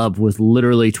a club with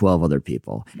literally 12 other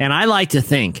people. And I like to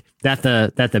think that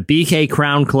the BK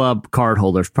Crown Club card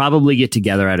holders probably get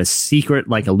together at a secret,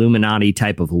 Illuminati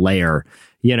type of lair,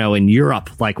 in Europe,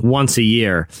 once a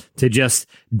year to just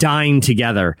dine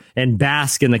together and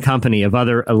bask in the company of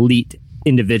other elite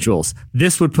individuals.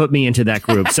 This would put me into that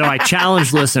group. So I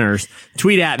challenge listeners,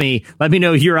 tweet at me, let me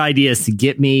know your ideas to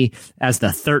get me as the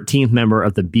 13th member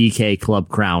of the BK Club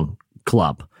Crown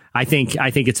Club. I think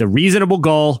it's a reasonable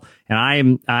goal, and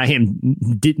I am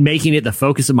making it the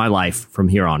focus of my life from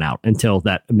here on out until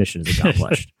that mission is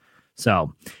accomplished.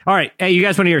 So, all right. Hey, you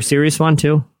guys want to hear a serious one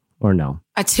too, or no?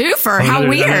 A twofer? How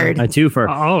weird. A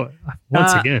twofer.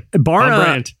 Once again.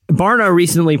 Barna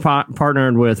recently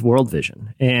partnered with World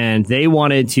Vision, and they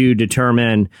wanted to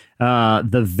determine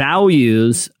the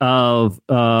values of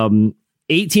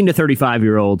 18 to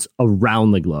 35-year-olds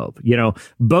around the globe.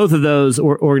 Both of those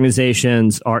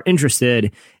organizations are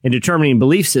interested in determining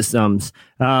belief systems,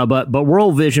 but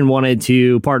World Vision wanted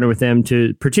to partner with them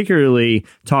to particularly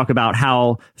talk about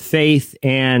how faith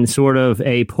and sort of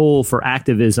a pull for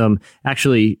activism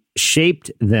actually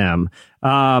shaped them.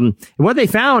 What they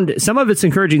found, some of it's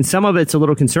encouraging, some of it's a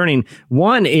little concerning.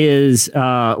 One is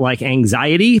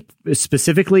anxiety,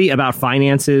 specifically about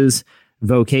finances,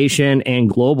 vocation, and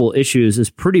global issues is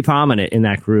pretty prominent in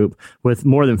that group, with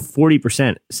more than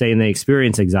 40% saying they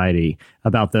experience anxiety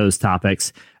about those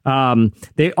topics.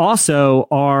 They also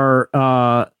are,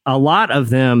 a lot of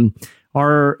them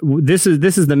are, this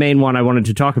is the main one I wanted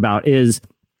to talk about, is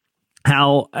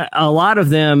how a lot of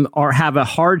them have a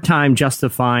hard time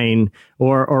justifying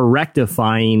or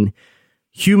rectifying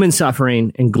human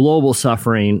suffering and global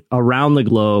suffering around the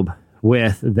globe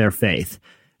with their faith.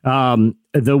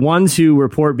 The ones who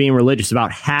report being religious,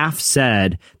 about half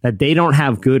said that they don't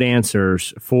have good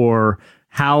answers for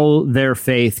how their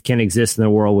faith can exist in the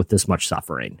world with this much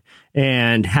suffering,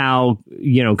 and how,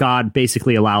 God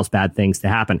basically allows bad things to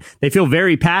happen. They feel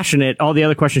very passionate. All the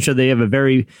other questions show they have a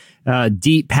very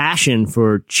deep passion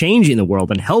for changing the world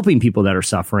and helping people that are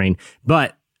suffering.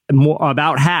 But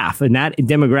about half in that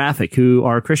demographic who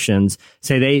are Christians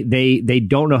say they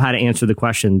don't know how to answer the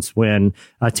questions when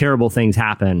terrible things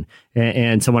happen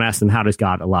and someone asks them, how does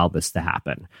God allow this to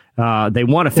happen? They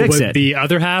want to fix it.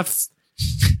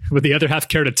 Would the other half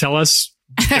care to tell us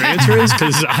their answer is?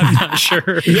 Because I'm not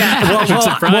sure. Yeah, I'm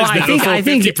surprised that I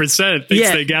think 50% thinks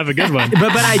they have a good one.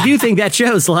 But I do think that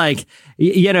shows, like,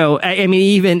 I mean,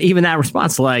 even that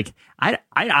response, like,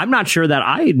 I'm not sure that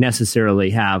I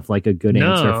necessarily have like a good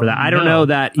answer for that. I don't know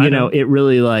that, it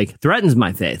really like threatens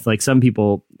my faith. Like some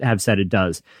people have said it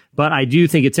does. But I do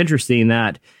think it's interesting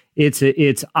that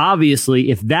it's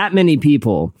obviously, if that many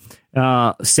people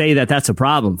say that that's a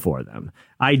problem for them,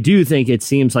 I do think it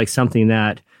seems like something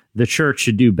that the church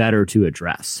should do better to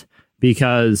address,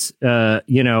 because,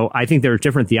 I think there are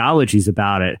different theologies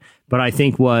about it. But I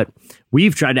think what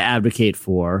we've tried to advocate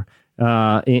for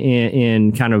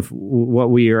in kind of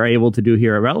what we are able to do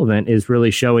here at Relevant is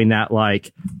really showing that,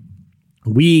 like,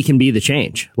 we can be the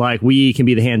change, like we can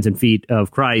be the hands and feet of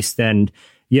Christ. And,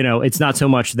 it's not so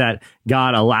much that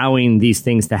God allowing these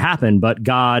things to happen, but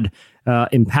God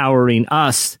empowering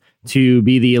us to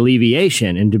be the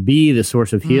alleviation and to be the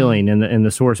source of healing and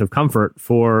the source of comfort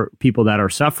for people that are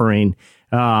suffering.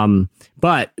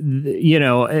 But,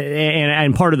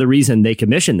 and part of the reason they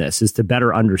commission this is to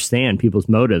better understand people's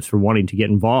motives for wanting to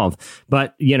get involved.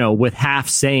 But, with half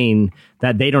saying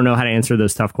that they don't know how to answer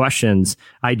those tough questions,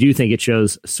 I do think it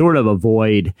shows sort of a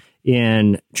void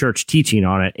in church teaching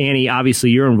on it. Annie,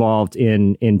 obviously you're involved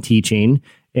in teaching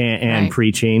and right.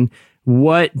 Preaching.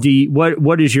 What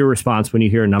is your response when you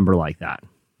hear a number like that?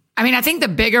 I mean, I think the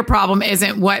bigger problem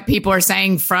isn't what people are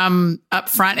saying from up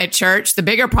front at church. The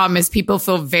bigger problem is people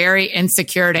feel very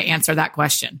insecure to answer that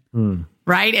question,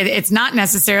 right? It's not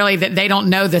necessarily that they don't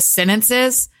know the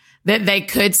sentences that they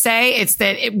could say. It's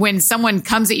that when someone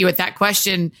comes at you with that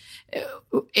question,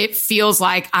 it feels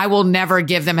like I will never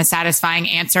give them a satisfying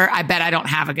answer. I bet I don't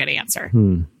have a good answer.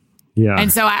 Yeah.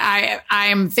 And so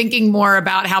I'm thinking more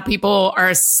about how people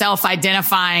are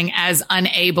self-identifying as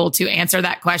unable to answer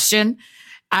that question.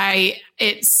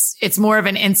 It's more of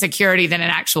an insecurity than an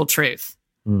actual truth.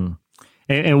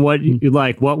 And what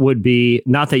would be,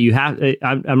 not that you have,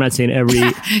 I'm not saying every.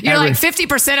 You're like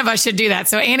 50% of us should do that.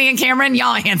 So Annie and Cameron,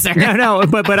 y'all answer. No,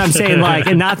 but I'm saying like,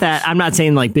 and not that, I'm not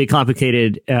saying like big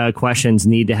complicated questions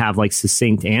need to have like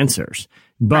succinct answers.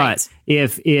 But right.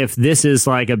 if this is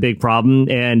like a big problem,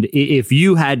 and if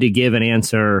you had to give an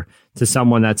answer to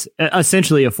someone that's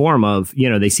essentially a form of,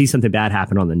 they see something bad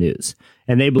happen on the news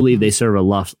and they believe they serve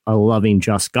a loving,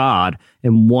 just God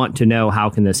and want to know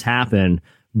how can this happen,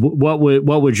 what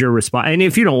would your response? And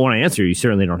if you don't want to answer, you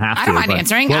certainly don't have to. I don't mind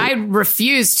answering. I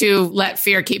refuse to let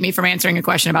fear keep me from answering a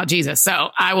question about Jesus.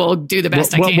 So I will do the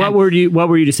best I can. What were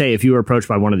you to say if you were approached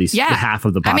by one of these, half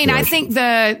of the population? I mean, I think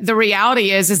the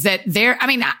reality is that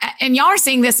and y'all are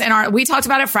seeing this we talked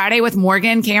about it Friday with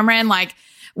Morgan, Cameron, like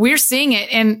we're seeing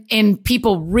it in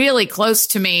people really close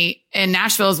to me in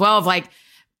Nashville as well, of like,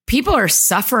 people are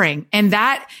suffering, and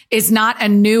that is not a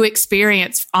new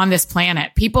experience on this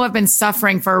planet. People have been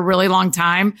suffering for a really long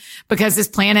time because this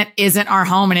planet isn't our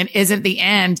home and it isn't the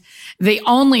end. The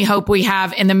only hope we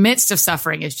have in the midst of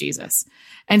suffering is Jesus.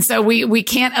 And so we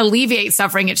can't alleviate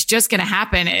suffering. It's just going to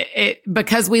happen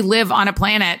because we live on a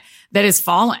planet that is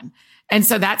fallen. And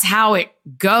so that's how it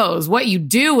goes. What you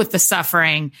do with the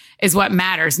suffering is what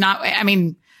matters.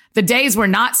 The days we're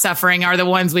not suffering are the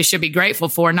ones we should be grateful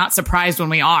for, not surprised when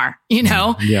we are,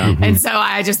 Yeah. And so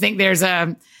I just think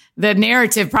the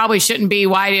narrative probably shouldn't be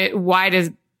why does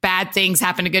bad things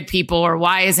happen to good people, or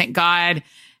why isn't God,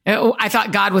 I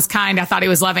thought God was kind. I thought he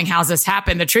was loving. How's this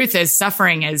happen? The truth is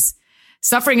suffering is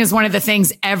one of the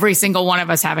things every single one of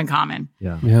us have in common.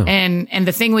 Yeah. And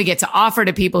the thing we get to offer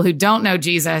to people who don't know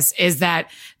Jesus is that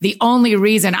the only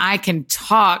reason I can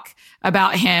talk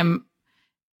about him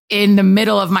in the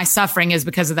middle of my suffering is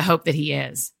because of the hope that he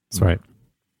is. That's right.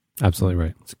 Absolutely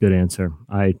right. It's a good answer.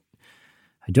 I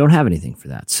don't have anything for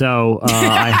that. So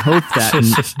I hope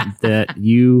that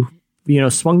you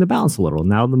swung the balance a little.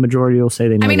 Now the majority will say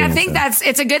they know. I mean, the I answer. think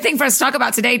it's a good thing for us to talk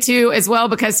about today too, as well,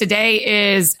 because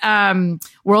today is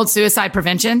World Suicide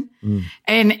Prevention.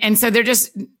 And so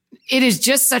it is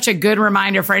just such a good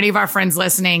reminder for any of our friends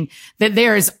listening that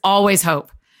there is always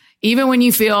hope. Even when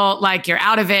you feel like you're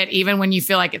out of it, even when you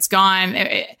feel like it's gone,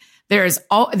 there's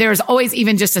always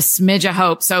even just a smidge of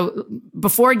hope. So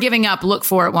before giving up, look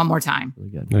for it one more time. Really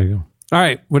good. There you go. All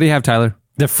right. What do you have, Tyler?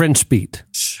 The French beat.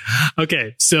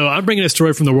 Okay, so I'm bringing a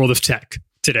story from the world of tech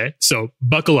today. So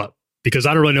buckle up, because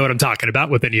I don't really know what I'm talking about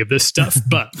with any of this stuff,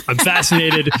 but I'm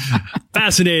fascinated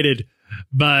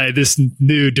by this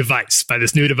new device from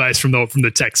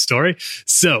the tech story.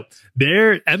 So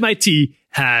MIT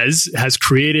has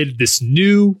created this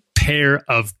new pair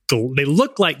of, they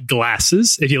look like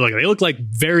glasses. If you look, they look like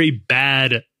very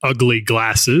bad, ugly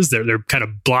glasses. They're kind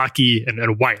of blocky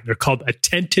and white. They're called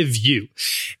Attentive View.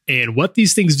 And what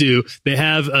these things do, they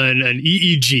have an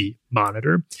EEG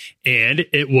monitor, and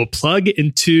it will plug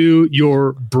into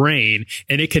your brain,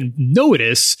 and it can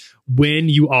notice when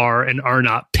you are and are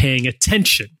not paying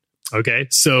attention. Okay.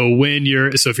 So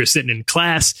if you're sitting in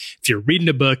class, if you're reading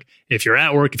a book, if you're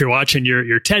at work, if you're watching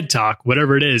your TED Talk,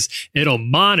 whatever it is, it'll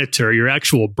monitor your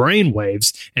actual brain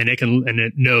waves, and it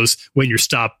knows when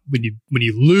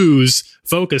you lose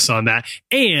focus on that.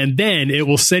 And then it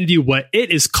will send you what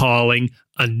it is calling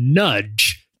a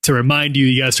nudge to remind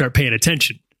you got to start paying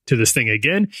attention to this thing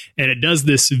again. And it does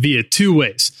this via two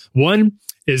ways. One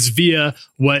is via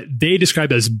what they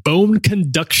describe as bone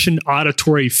conduction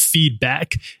auditory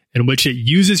feedback, in which it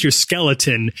uses your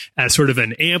skeleton as sort of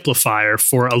an amplifier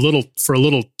for a little.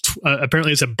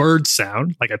 Apparently, it's a bird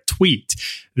sound, like a tweet.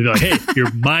 They're like, "Hey, your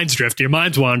mind's drifting, your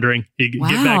mind's wandering. You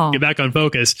get back on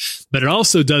focus." But it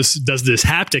also does this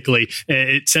haptically.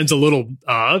 It sends a little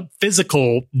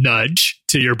physical nudge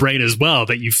to your brain as well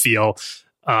that you feel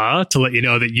to let you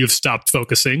know that you've stopped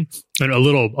focusing, and a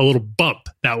little bump.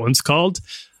 That one's called.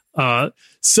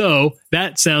 So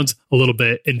that sounds a little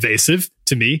bit invasive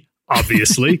to me.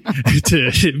 Obviously,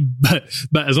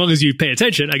 but as long as you pay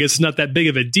attention, I guess it's not that big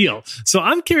of a deal. So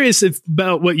I'm curious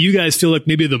about what you guys feel like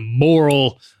maybe the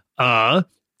moral, if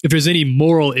there's any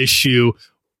moral issue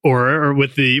or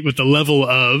with the level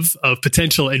of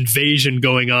potential invasion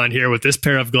going on here with this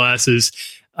pair of glasses,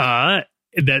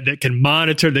 that can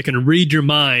monitor, that can read your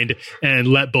mind and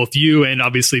let both you and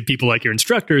obviously people like your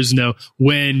instructors know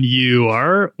when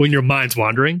your mind's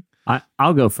wandering.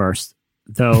 I'll go first.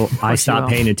 Though I stopped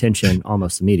paying attention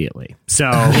almost immediately. So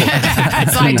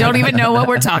I don't even know what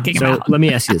we're talking about. So let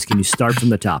me ask you this. Can you start from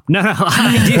the top? No. Yeah,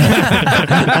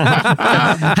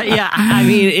 I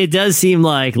mean, it does seem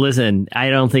like, listen, I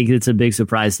don't think it's a big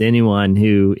surprise to anyone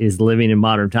who is living in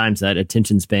modern times that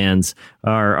attention spans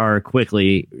are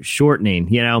quickly shortening,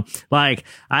 Like,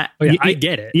 I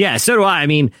get it. Yeah, so do I. I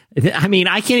mean,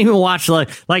 I can't even watch like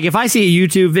if I see a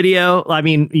YouTube video,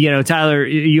 Tyler,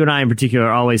 you and I in particular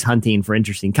are always hunting for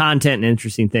interesting content and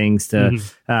interesting things to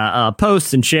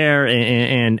post and share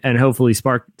and hopefully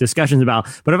spark discussions about.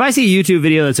 But if I see a YouTube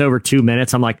video that's over 2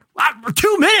 minutes, I'm like,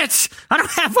 2 minutes?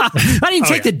 I didn't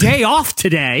take the day off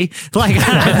today. Like,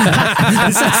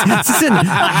 this isn't a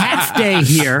half day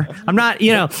here. I'm not,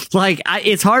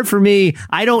 it's hard for me.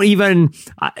 I don't even,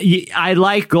 I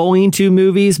like going to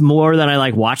movies more than I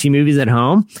like watching movies at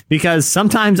home, because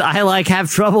sometimes I have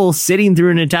trouble sitting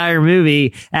through an entire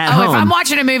movie at home. If I'm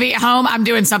watching a movie at home, I'm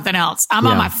doing something else. I'm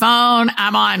on my phone.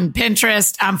 I'm on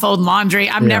Pinterest. I'm folding laundry.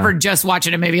 I'm never just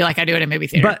watching a movie like I do at a movie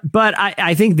theater. But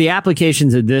I think the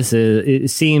applications of this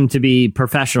seem to be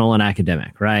professional and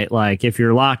academic, right? Like if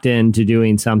you're locked into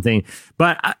doing something.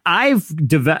 But I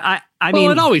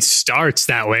mean, it always starts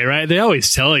that way, right? They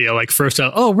always tell you, like, first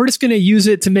out, we're just going to use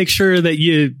it to make sure that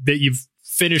you've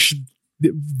finished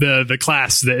the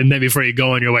class, and then before you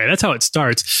go on your way. That's how it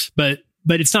starts. But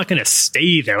it's not going to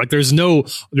stay there. Like there's no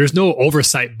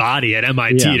oversight body at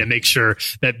MIT to make sure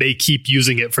that they keep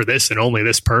using it for this and only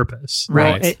this purpose.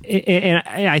 Right. Well, and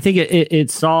I think it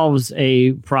solves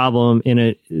a problem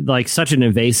in such an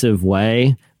invasive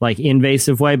way. But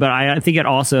I think it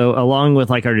also, along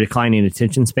with our declining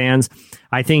attention spans,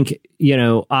 I think,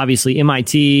 obviously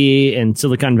MIT and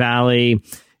Silicon Valley,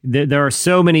 there are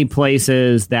so many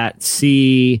places that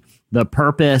see the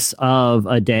purpose of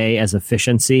a day as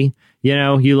efficiency.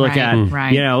 You look at,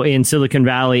 in Silicon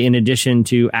Valley, in addition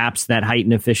to apps that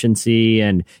heighten efficiency,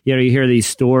 and, you hear these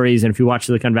stories. And if you watch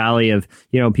Silicon Valley of,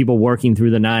 people working through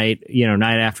the night,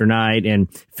 night after night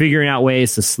and figuring out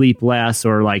ways to sleep less,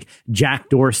 or like Jack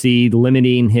Dorsey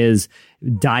limiting his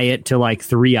diet to like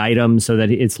 3 items so that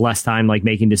it's less time like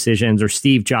making decisions. Or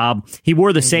Steve Jobs, he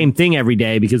wore the same thing every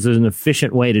day because there's an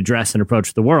efficient way to dress and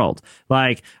approach the world.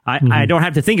 Like I don't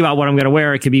have to think about what I'm going to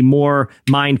wear. It could be more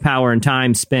mind power and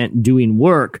time spent doing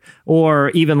work. Or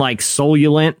even like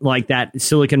Solulent, like that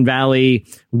Silicon Valley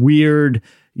weird,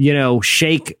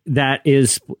 shake that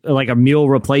is like a meal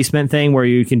replacement thing where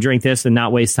you can drink this and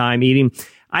not waste time eating.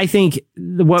 I think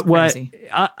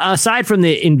aside from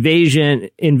the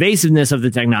invasiveness of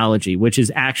the technology, which is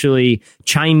actually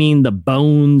chiming the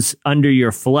bones under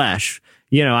your flesh,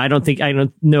 I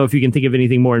don't know if you can think of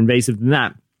anything more invasive than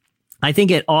that. I think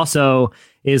it also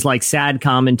is like sad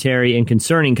commentary and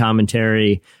concerning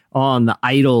commentary on the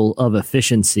idol of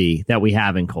efficiency that we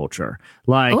have in culture.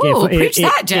 Like,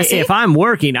 if I'm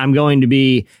working, I'm going to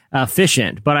be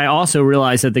efficient, but I also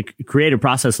realize that the creative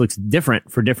process looks different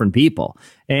for different people.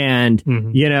 And,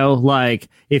 like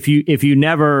if you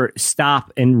never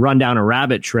stop and run down a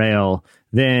rabbit trail,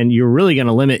 then you're really going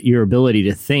to limit your ability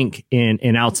to think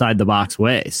in outside the box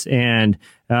ways. And,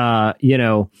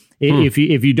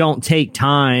 if you don't take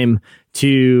time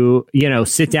to,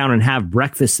 sit down and have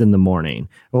breakfast in the morning,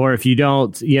 or if you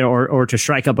don't, or to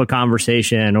strike up a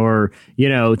conversation, or,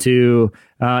 to,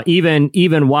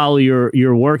 even while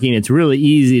you're working, it's really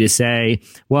easy to say,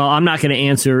 well, I'm not going to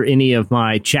answer any of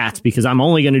my chats because I'm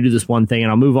only going to do this one thing and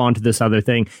I'll move on to this other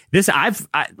thing. I've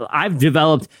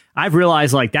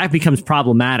realized like that becomes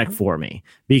problematic for me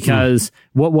because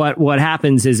what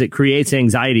happens is it creates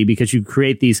anxiety because you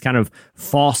create these kind of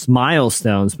false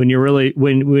milestones when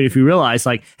if you realize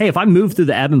like, hey, if I move through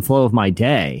the ebb and flow of my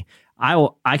day,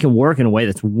 I can work in a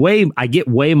way I get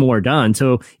way more done.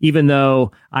 So even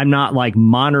though I'm not like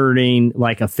monitoring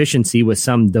like efficiency with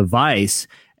some device,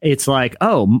 it's like,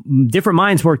 different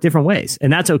minds work different ways.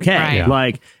 And that's okay. Right. Yeah.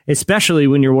 Like, especially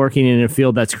when you're working in a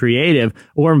field that's creative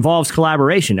or involves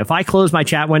collaboration. If I close my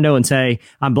chat window and say,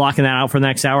 I'm blocking that out for the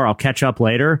next hour, I'll catch up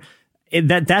later.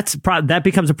 That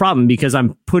becomes a problem because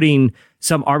I'm putting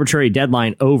some arbitrary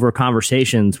deadline over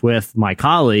conversations with my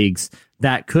colleagues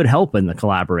that could help in the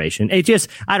collaboration. It just,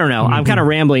 I don't know. I'm kind of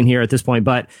rambling here at this point,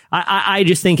 but I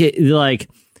just think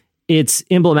it's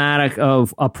emblematic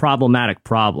of a problematic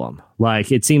problem.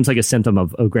 Like, it seems like a symptom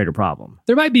of a greater problem.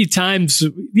 There might be times,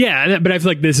 yeah, but I feel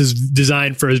like this is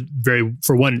designed for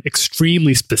one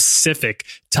extremely specific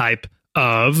type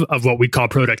of what we call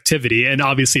productivity. And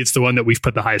obviously it's the one that we've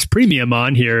put the highest premium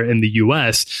on here in the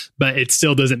US, but it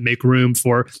still doesn't make room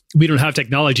for, we don't have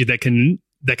technology that can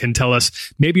tell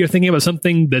us maybe you're thinking about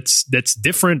something that's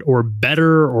different or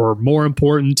better or more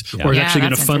important, or is actually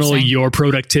going to funnel your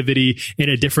productivity in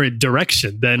a different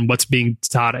direction than what's being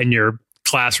taught in your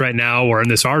class right now or in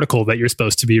this article that you're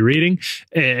supposed to be reading.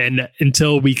 And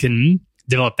until we can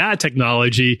develop that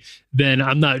technology, then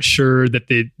I'm not sure that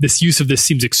this use of this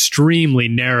seems extremely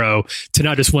narrow to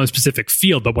not just one specific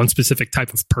field, but one specific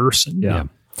type of person. Yeah.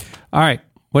 All right.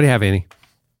 What do you have, Annie?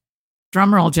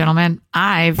 Drum roll, gentlemen.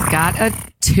 I've got a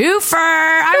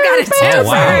twofer.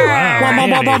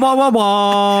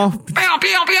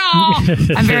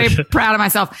 I'm very proud of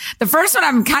myself. The first one,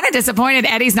 I'm kind of disappointed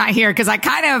Eddie's not here because I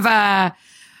kind of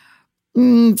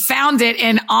found it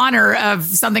in honor of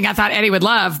something I thought Eddie would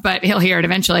love, but he'll hear it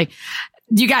eventually.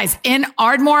 You guys, in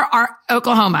Ardmore,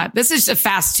 Oklahoma, this is a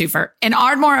fast twofer. In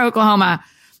Ardmore, Oklahoma,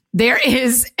 there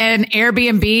is an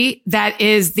Airbnb that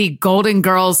is the Golden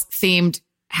Girls themed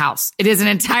house. It is an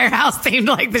entire house themed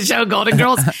like the show Golden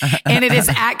Girls. And it is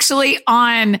actually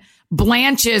on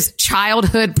Blanche's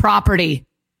childhood property.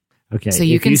 Okay. So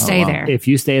you can stay there. If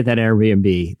you stay at that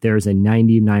Airbnb, there's a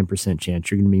 99%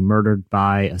 chance you're going to be murdered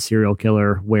by a serial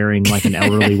killer wearing like an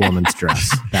elderly woman's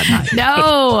dress that night.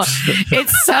 No,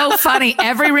 it's so funny.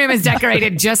 Every room is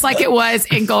decorated just like it was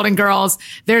in Golden Girls.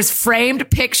 There's framed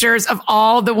pictures of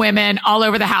all the women all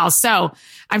over the house. So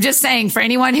I'm just saying, for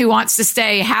anyone who wants to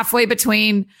stay halfway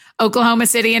between Oklahoma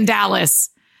City and Dallas,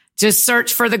 just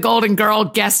search for the Golden Girl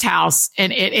guest house,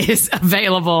 and it is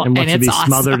available. And it's be awesome.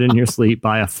 Smothered in your sleep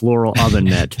by a floral oven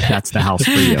mitt. That's the house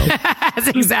for you. That's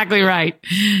exactly right.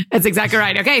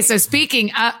 Okay, so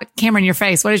speaking, Cameron, your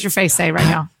face. What does your face say right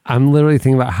now? I'm literally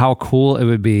thinking about how cool it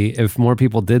would be if more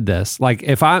people did this. Like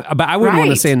but I wouldn't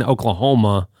want to stay in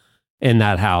Oklahoma in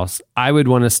that house. I would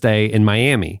want to stay in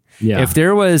Miami. Yeah. If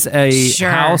there was a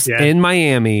house in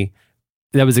Miami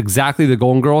that was exactly the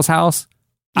Golden Girls house,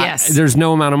 yes, there's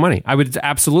no amount of money. I would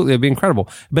absolutely, it'd be incredible.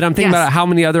 But I'm thinking about how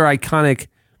many other iconic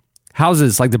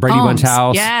houses, like the Brady Bunch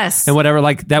house, and whatever,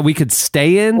 like that we could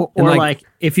stay in, or like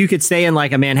if you could stay in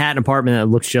like a Manhattan apartment that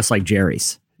looks just like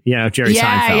Jerry's, Jerry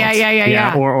Seinfeld,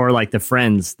 yeah, or like the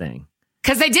Friends thing.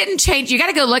 Because they didn't change. You got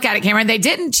to go look at it, Cameron. They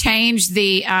didn't change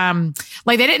the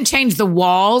they didn't change the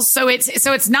walls, so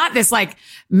it's not this like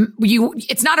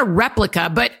it's not a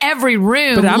replica, but every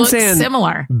room looks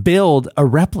similar. Build a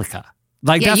replica.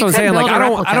 Like that's what I'm saying. Like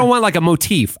I don't want like a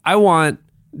motif. I want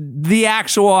the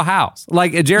actual house,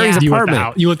 like Jerry's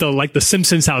apartment. You want the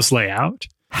Simpsons house layout.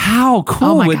 How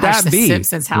cool would that be? The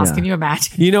Simpsons house. Yeah. Can you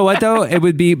imagine? You know what though? It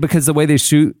would be because the way they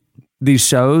shoot these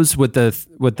shows with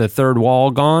the third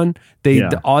wall gone, they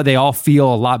all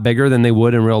feel a lot bigger than they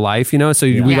would in real life. You know, so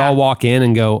we'd all walk in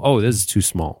and go, "Oh, this is too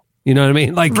small." You know what I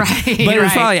mean? Like, but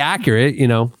it's probably accurate. You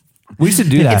know, we should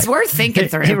do that. It's worth thinking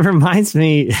through. It reminds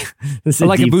me, this is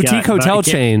like a boutique hotel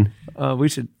chain.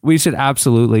 We should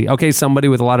absolutely. Okay, somebody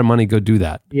with a lot of money go do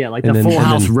that. Yeah, like the Full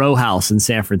House Row House in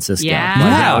San Francisco. Yeah,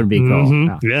 that would be cool.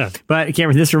 Mm-hmm. Yeah. But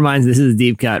Cameron, this is a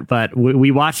deep cut, but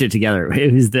we watched it together.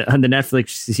 It was on the Netflix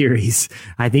series.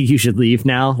 I Think You Should Leave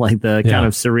Now, like the kind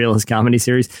of surrealist comedy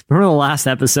series. Remember the last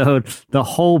episode? The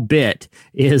whole bit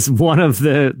is one of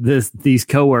these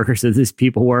coworkers that these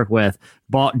people work with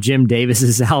bought Jim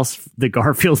Davis's house, the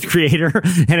Garfield creator,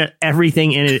 and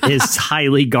everything in it is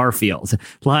highly Garfield.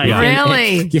 Like,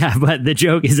 really? But the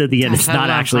joke is at the end, it's not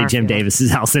actually Garfield. Jim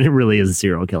Davis's house, and it really is a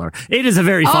serial killer. It is a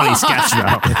very funny sketch,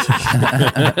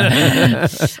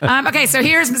 though. Okay, so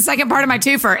here's the second part of my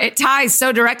twofer. It ties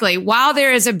so directly. While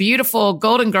there is a beautiful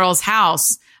Golden Girls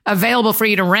house available for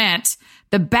you to rent,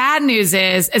 the bad news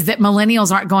is that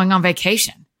millennials aren't going on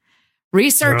vacation.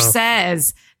 Research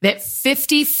says that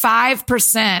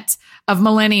 55% of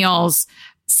millennials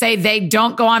say they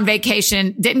didn't go on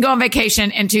vacation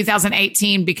in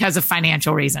 2018 because of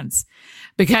financial reasons,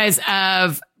 because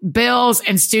of bills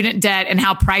and student debt and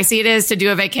how pricey it is to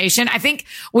do a vacation. I think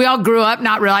we all grew up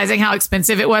not realizing how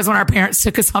expensive it was when our parents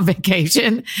took us on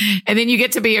vacation. And then you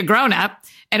get to be a grown up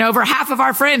and over half of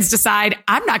our friends decide,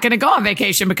 I'm not going to go on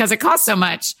vacation because it costs so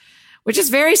much, which is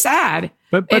very sad.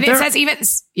 But and it says even,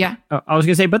 I was going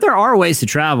to say, but there are ways to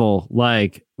travel,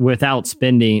 like without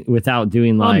doing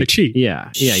like, on the cheap.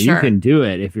 Yeah. Sure. You can do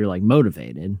it if you're like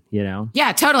motivated, you know?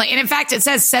 Yeah, totally. And in fact, it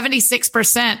says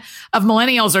 76% of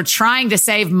millennials are trying to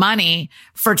save money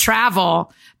for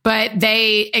travel, but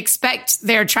they expect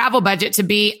their travel budget to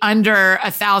be under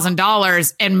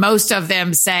 $1,000. And most of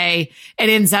them say it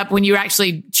ends up when you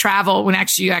actually travel,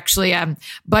 you actually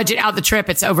budget out the trip,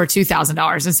 it's over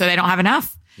 $2,000. And so they don't have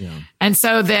enough. Yeah. And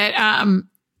so that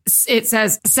it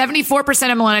says 74%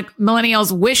 of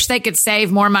millennials wish they could save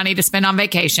more money to spend on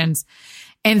vacations.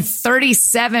 And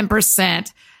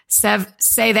 37%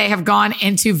 say they have gone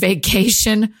into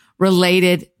vacation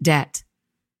related debt.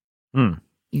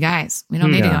 You guys, we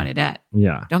don't need to go into debt.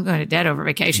 Yeah. Don't go into debt over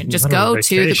vacation. Just go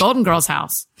to the Golden Girls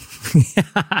house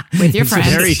with your friends.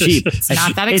 It's very cheap. It's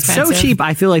not that expensive. It's so cheap.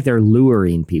 I feel like they're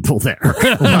luring people there.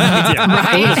 Right? I'm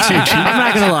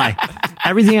not going to lie.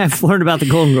 Everything I've learned about the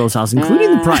Golden Girls house,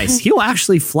 including the price, he'll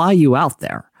actually fly you out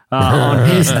there on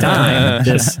his dime.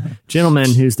 This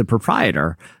gentleman who's the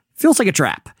proprietor feels like a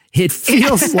trap. It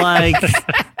feels like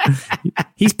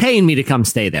he's paying me to come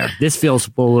stay there. This feels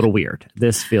a little weird.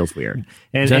 This feels weird.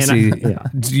 And Jesse,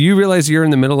 do you realize you're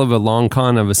in the middle of a long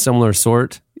con of a similar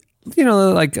sort? You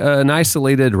know, like an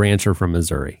isolated rancher from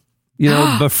Missouri. You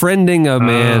know, befriending a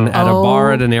man at a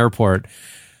bar at an airport.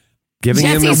 Giving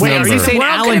him his number. Are you saying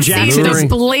Alan Jackson? The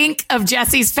blink of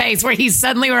Jesse's face where he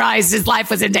suddenly realized his life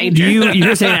was in danger.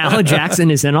 You're saying Alan Jackson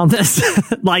is in on this?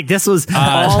 Like this was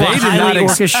all a highly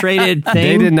orchestrated thing?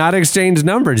 They did not exchange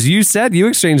numbers. You said you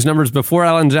exchanged numbers before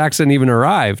Alan Jackson even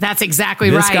arrived. That's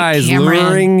exactly this right. This guy is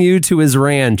luring you to his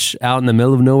ranch out in the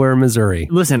middle of nowhere, Missouri.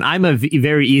 Listen, I'm a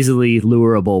very easily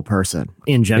lurable person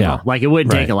in general. Yeah, like it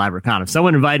wouldn't take elaborate con. If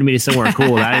someone invited me to somewhere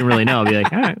cool that I didn't really know, I'd be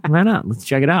like, all right, why not? Let's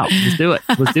check it out. Let's do it.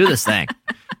 Let's do this thing.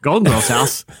 Golden Girls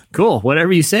house. Cool.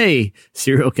 Whatever you say,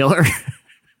 serial killer.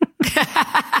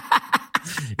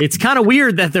 It's kind of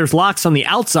weird that there's locks on the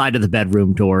outside of the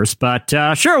bedroom doors, but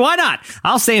sure, why not?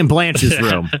 I'll stay in Blanche's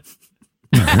room.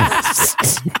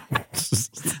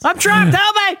 I'm trapped.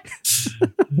 Help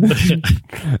me!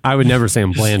 I would never say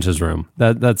in Blanche's room.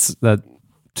 That's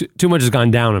too much has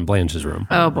gone down in Blanche's room.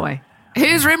 Oh boy,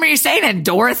 whose room are you staying in?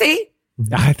 Dorothy?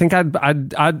 I think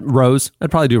I'd Rose. I'd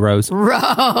probably do Rose.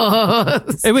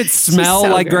 Rose. It would smell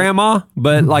like grandma,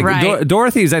 but like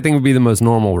Dorothy's, I think would be the most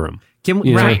normal room. Can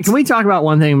we talk about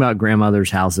one thing about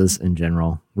grandmothers' houses in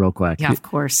general, real quick? Yeah, of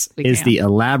course. The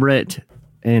elaborate,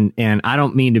 and I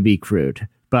don't mean to be crude,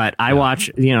 but I watch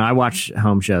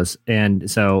home shows, and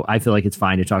so I feel like it's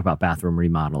fine to talk about bathroom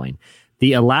remodeling.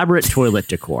 The elaborate toilet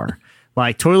decor.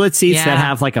 Like toilet seats that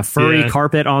have like a furry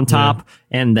carpet on top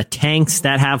and the tanks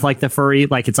that have like the furry,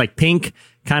 like it's like pink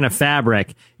kind of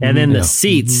fabric. And then the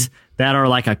seats that are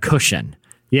like a cushion,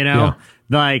 you know,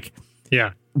 like,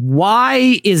 Yeah.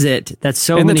 why is it that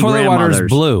so And the many toilet water grandmothers? is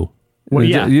blue. Well,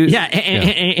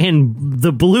 and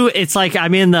the blue, it's like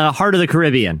I'm in the heart of the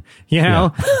Caribbean, you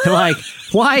know? Like,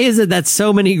 why is it that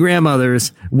so many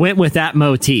grandmothers went with that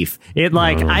motif?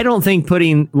 I don't think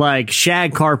putting like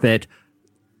shag carpet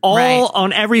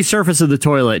on every surface of the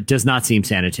toilet does not seem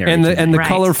sanitary. And the Right,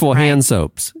 colorful hand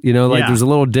soaps, you know, like there's a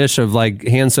little dish of like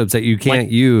hand soaps that you can't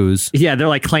use. Yeah, they're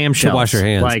like clamshells. To wash your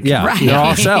hands. Like, They're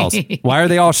all shells. Why are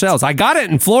they all shells? I got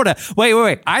it in Florida.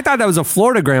 Wait. I thought that was a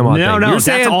Florida grandma thing. No, You're that's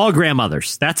saying all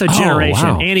grandmothers. That's a generation.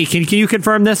 wow. Annie, can you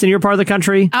confirm this in your part of the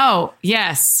country? Oh,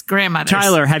 yes, grandmothers.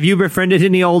 Tyler, have you befriended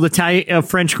any old Italian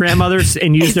French grandmothers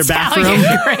and used their bathroom?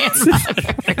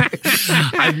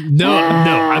 No,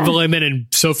 I've only been in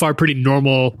so far pretty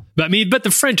normal. But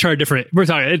the French are different. We're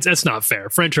talking. That's not fair.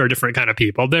 French are a different kind of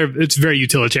people. It's very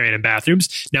utilitarian in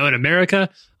bathrooms. Now in America,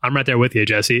 I'm right there with you,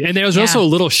 Jesse. And there's also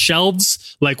little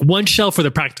shelves, like one shelf for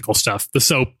the practical stuff, the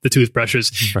soap, the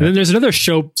toothbrushes, and then there's another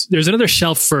shelf. There's another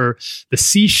shelf for the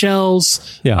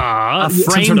seashells. A some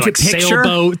framed sort of like picture.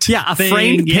 sailboat. A thing.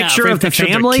 framed picture of the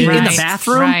family in the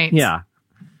bathroom. Right. Yeah.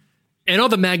 And all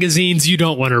the magazines you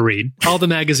don't want to read. All the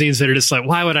magazines that are just like,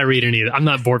 why would I read any of that? I'm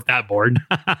not that bored.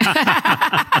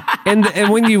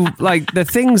 and when you like the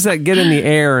things that get in the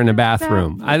air in a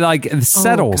bathroom, I like it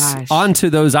settles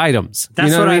onto those items. That's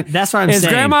you know what I mean? that's what I'm is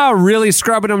saying. Is grandma really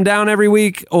scrubbing them down every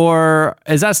week, or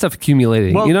is that stuff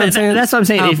accumulating? Well, you know what I'm saying? That's what I'm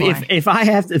saying. Oh, if I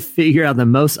have to figure out the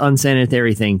most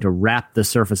unsanitary thing to wrap the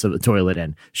surface of the toilet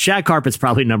in, shag carpet's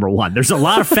probably number one. There's a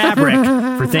lot of fabric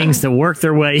for things to work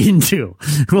their way into.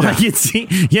 Like it's,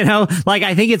 you know, like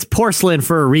I think it's porcelain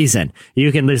for a reason.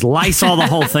 You can just Lysol the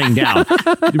whole thing down.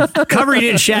 Covering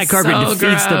it in shag carpet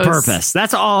defeats the purpose.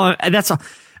 That's all.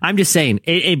 I'm just saying,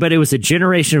 but it was a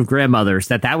generation of grandmothers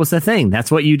that was the thing. That's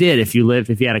what you did if you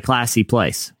had a classy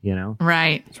place, you know?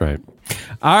 Right. That's right.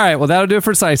 All right. Well, that'll do it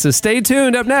for Slices. Stay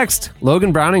tuned. Up next,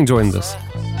 Logan Browning joins us.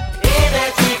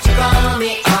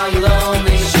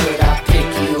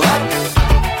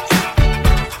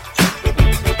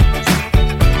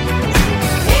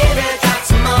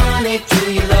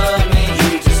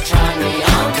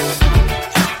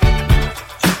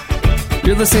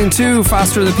 You're listening to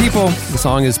Foster the People. The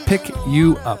song is Pick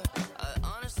You Up.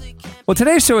 Well,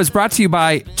 today's show is brought to you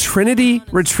by Trinity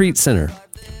Retreat Center.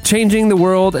 Changing the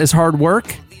world is hard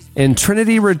work, and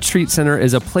Trinity Retreat Center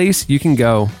is a place you can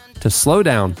go to slow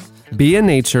down, be in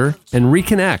nature, and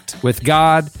reconnect with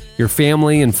God, your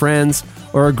family and friends,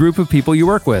 or a group of people you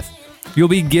work with. You'll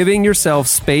be giving yourself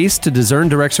space to discern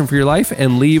direction for your life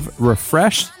and leave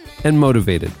refreshed and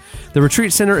motivated. The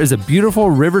Retreat Center is a beautiful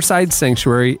riverside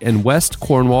sanctuary in West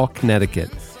Cornwall, Connecticut.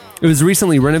 It was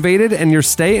recently renovated, and your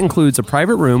stay includes a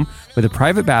private room with a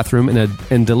private bathroom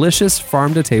and delicious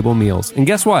farm-to-table meals. And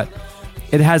guess what?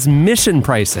 It has mission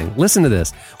pricing. Listen to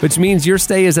this, which means your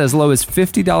stay is as low as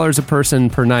 $50 a person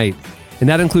per night. And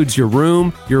that includes your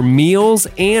room, your meals,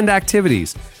 and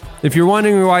activities. If you're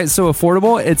wondering why it's so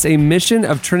affordable, it's a mission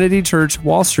of Trinity Church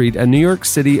Wall Street, a New York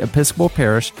City Episcopal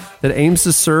parish that aims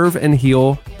to serve and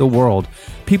heal the world.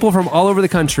 People from all over the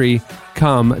country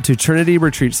come to Trinity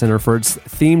Retreat Center for its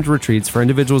themed retreats for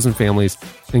individuals and families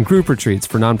and group retreats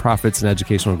for nonprofits and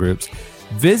educational groups.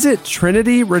 Visit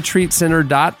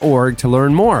trinityretreatcenter.org to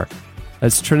learn more.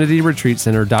 That's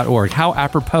trinityretreatcenter.org. How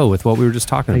apropos with what we were just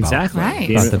talking about. Exactly. Right.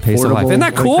 About the pace of life. Isn't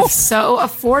that cool? So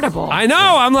affordable. I know.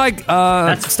 I'm like,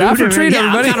 staff food retreat,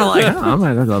 yeah, everybody. I'm kind of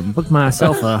like, I'm going to book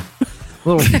myself a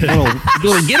little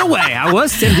getaway. I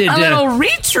was tempted a to. little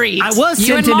retreat. I was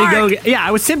You and tempted to go. Mark.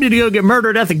 I was tempted to go get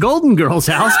murdered at the Golden Girls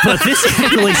house, but this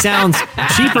actually sounds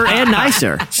cheaper and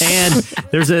nicer. And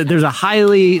there's a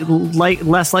highly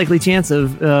less likely chance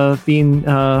of being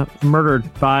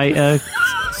murdered by a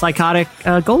psychotic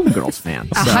Golden Girls fan.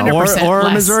 So. 100% or a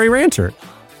less. Missouri rancher.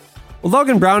 Well,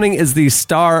 Logan Browning is the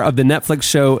star of the Netflix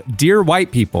show Dear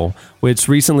White People, which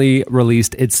recently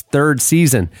released its third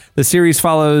season. The series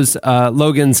follows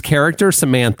Logan's character,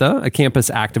 Samantha, a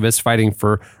campus activist fighting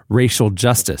for racial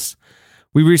justice.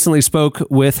 We recently spoke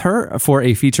with her for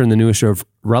a feature in the newest show of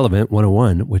Relevant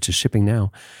 101, which is shipping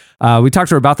now. We talked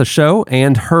to her about the show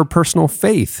and her personal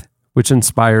faith, which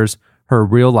inspires her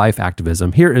real-life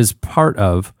activism. Here is part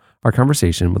of our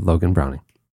conversation with Logan Browning.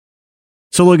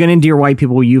 So, Logan, in Dear White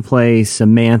People, you play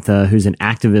Samantha, who's an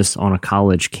activist on a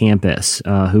college campus,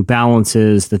 who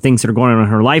balances the things that are going on in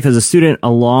her life as a student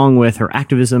along with her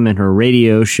activism and her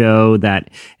radio show that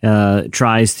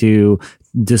tries to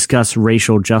discuss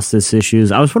racial justice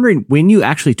issues. I was wondering, when you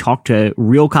actually talk to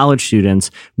real college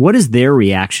students, what is their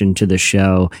reaction to the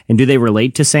show, and do they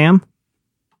relate to Sam?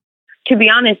 To be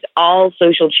honest, all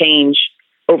social change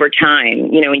over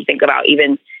time. When you think about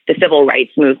even the civil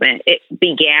rights movement, it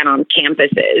began on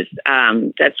campuses.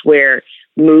 That's where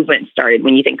movement started.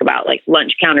 When you think about like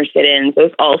lunch counter sit-ins,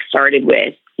 those all started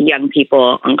with young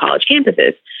people on college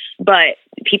campuses. But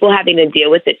people having to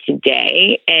deal with it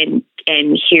today and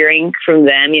hearing from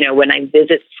them, when I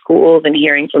visit schools and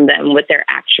hearing from them what they're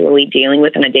actually dealing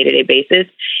with on a day-to-day basis,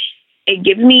 it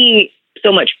gives me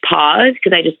so much pause,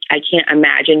 because I can't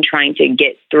imagine trying to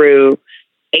get through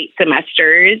 8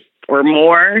 semesters or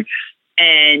more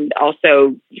and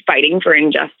also fighting for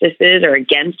injustices or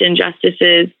against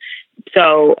injustices.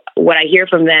 So what I hear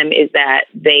from them is that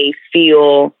they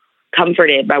feel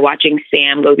comforted by watching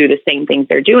Sam go through the same things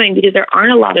they're doing, because there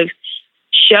aren't a lot of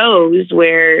shows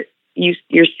where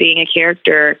you're seeing a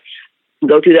character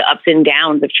go through the ups and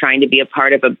downs of trying to be a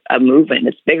part of a movement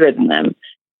that's bigger than them.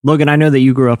 Logan, I know that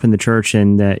you grew up in the church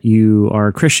and that you are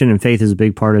a Christian and faith is a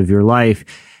big part of your life.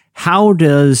 How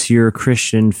does your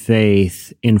Christian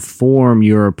faith inform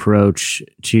your approach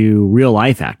to real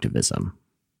life activism?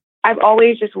 I've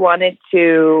always just wanted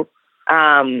to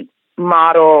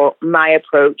model my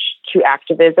approach to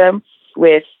activism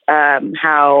with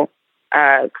how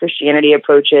Christianity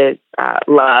approaches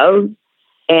love,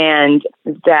 and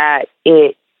that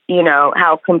it,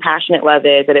 how compassionate love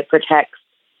is, that it protects,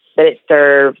 that it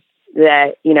serves,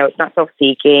 that, it's not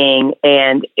self-seeking.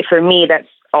 And for me, that's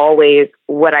always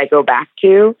what I go back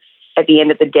to at the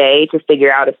end of the day to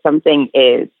figure out if something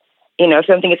is, if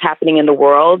something is happening in the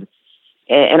world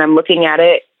and I'm looking at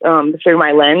it through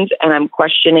my lens and I'm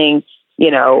questioning,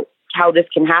 how this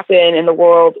can happen in the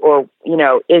world, or,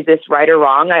 is this right or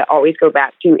wrong? I always go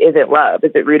back to, is it love?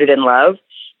 Is it rooted in love?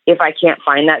 If I can't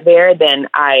find that there, then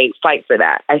I fight for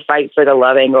that. I fight for the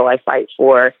love angle. I fight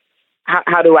for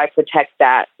how do I protect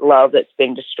that love that's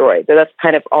being destroyed? So that's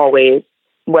kind of always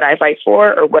what I fight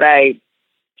for, or what I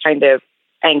kind of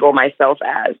angle myself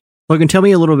as. Logan, tell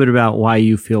me a little bit about why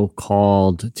you feel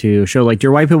called to show like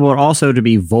your white people, are also to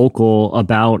be vocal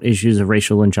about issues of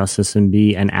racial injustice and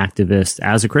be an activist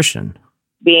as a Christian.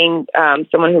 Being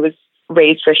someone who was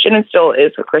raised Christian and still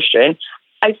is a Christian,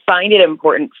 I find it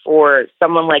important for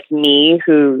someone like me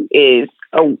who is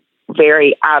a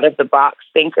very out of the box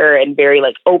thinker and very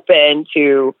like open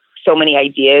to so many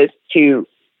ideas to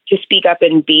speak up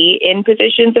and be in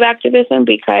positions of activism,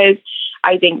 because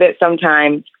I think that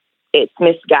sometimes it's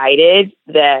misguided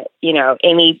that,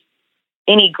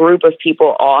 any group of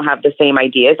people all have the same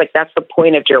ideas. Like, that's the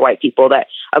point of Dear White People, that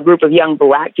a group of young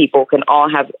Black people can all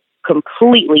have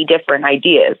completely different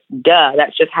ideas. Duh,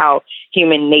 that's just how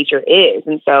human nature is.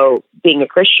 And so being a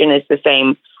Christian is the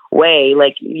same way.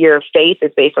 Like, your faith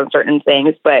is based on certain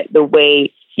things, but the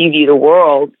way you view the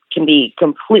world can be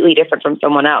completely different from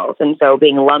someone else. And so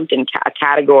being lumped in a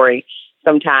category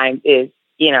sometimes is,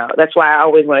 that's why I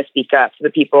always want to speak up to the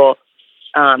people.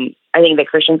 I think that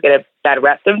Christians get a bad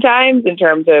rep sometimes in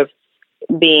terms of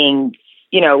being,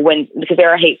 because there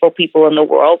are hateful people in the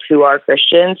world who are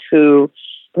Christians who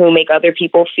make other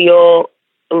people feel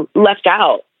left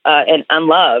out and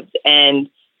unloved. And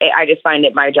I just find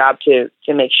it my job to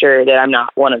make sure that I'm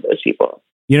not one of those people.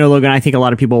 Logan, I think a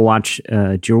lot of people watch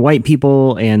Dear White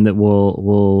People and that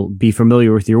will be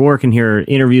familiar with your work and hear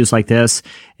interviews like this,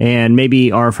 and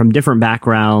maybe are from different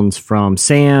backgrounds from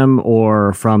Sam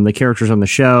or from the characters on the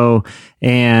show,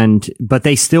 but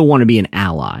they still want to be an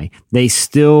ally. They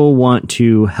still want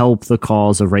to help the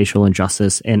cause of racial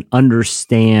injustice and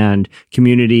understand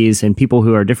communities and people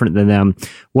who are different than them.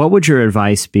 What would your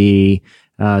advice be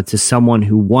to someone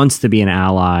who wants to be an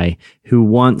ally, who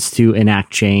wants to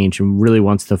enact change and really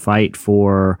wants to fight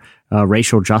for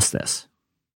racial justice?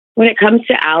 When it comes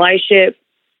to allyship,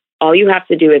 all you have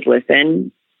to do is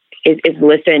listen, is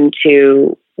listen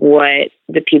to what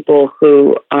the people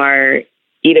who are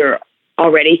either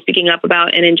already speaking up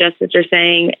about an injustice are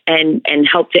saying, and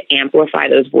help to amplify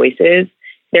those voices.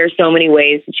 There are so many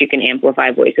ways that you can amplify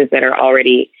voices that are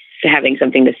already having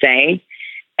something to say.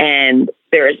 And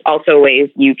there's also ways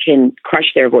you can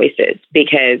crush their voices,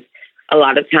 because a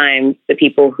lot of times the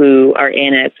people who are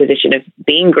in a position of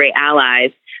being great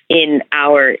allies in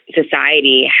our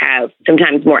society have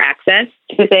sometimes more access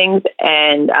to things.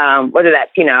 And whether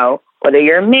that's, whether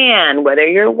you're a man, whether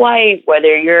you're white,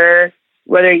 whether you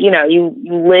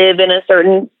live in a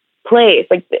certain place,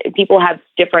 like people have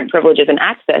different privileges and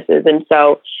accesses. And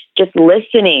so just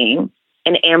listening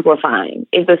and amplifying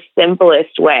is the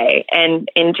simplest way. And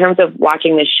in terms of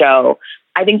watching the show,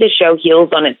 I think the show heals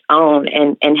on its own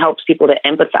and helps people to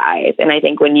empathize. And I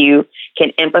think when you can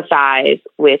empathize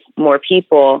with more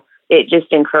people, it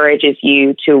just encourages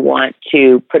you to want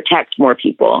to protect more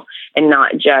people and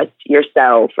not just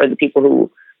yourself or the people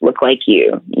who look like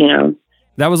you,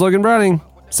 that was Logan Browning.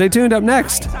 Stay tuned. Up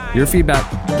next, your feedback.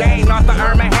 Gain off the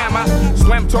Irma hammer,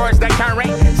 swim towards the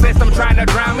current system trying to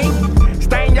drown me.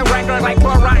 Stain your record like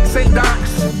Clorox and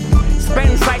Darks.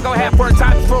 Spin cycle, half for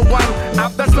tops for one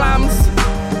out the slums.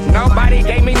 Nobody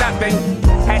gave me nothing.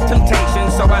 Had temptation,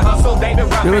 so I hustled David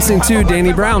Ruffin. You're listening to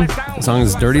Danny Brown. The song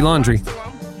is Dirty Laundry.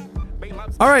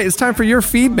 All right, it's time for your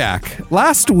feedback.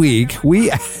 Last week, we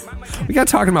got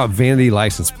talking about vanity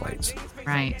license plates.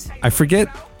 Right. I forget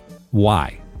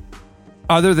why.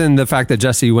 Other than the fact that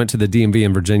Jesse went to the DMV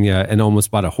in Virginia and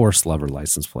almost bought a horse lover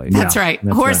license plate. That's right.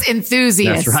 That's Horse right.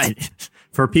 enthusiast. That's right.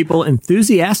 For people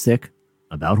enthusiastic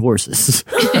about horses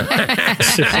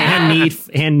and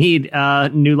need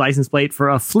new license plate for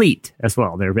a fleet as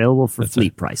well. They're available for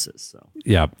fleet prices. So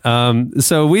yeah.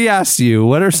 So we asked you,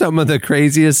 what are some of the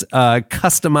craziest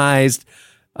customized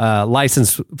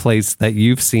license plates that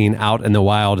you've seen out in the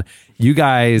wild? You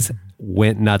guys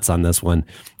went nuts on this one.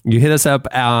 You hit us up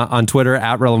on Twitter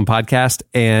at Relevant Podcast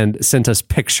and sent us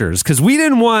pictures because we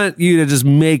didn't want you to just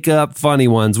make up funny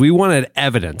ones. We wanted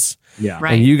evidence. yeah,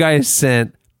 Right. And you guys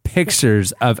sent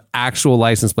pictures of actual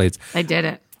license plates. They did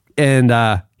it. And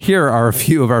here are a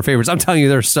few of our favorites. I'm telling you,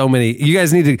 there's so many. You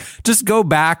guys need to just go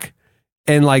back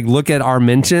and like look at our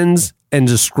mentions and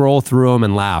just scroll through them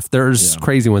and laugh. There's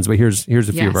crazy ones, but here's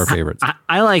a few of our favorites.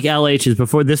 I like LH's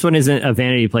before. This one isn't a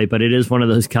vanity plate, but it is one of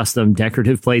those custom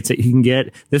decorative plates that you can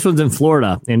get. This one's in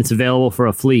Florida and it's available for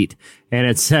a fleet. And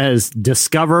it says,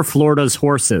 "Discover Florida's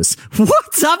horses."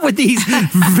 What's up with these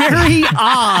very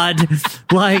odd,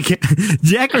 like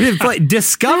decorative plate?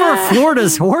 Discover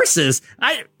Florida's horses.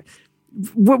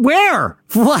 Where?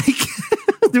 Like,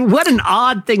 what an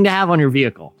odd thing to have on your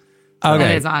vehicle.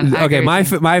 Okay. Is on. I Okay. agree My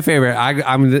with you. my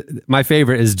favorite. My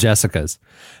favorite is Jessica's.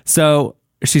 So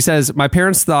she says, my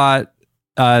parents thought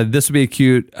this would be a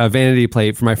cute vanity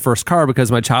plate for my first car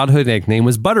because my childhood nickname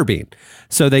was Butterbean.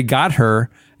 So they got her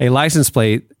a license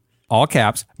plate, all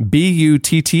caps,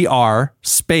 BUTTR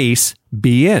space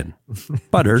BN,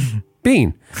 Buttered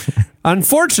Bean.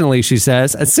 Unfortunately, she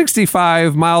says, at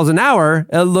 65 miles an hour,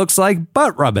 it looks like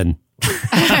butt rubbing.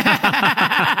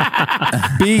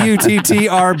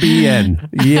 BUTTRBN.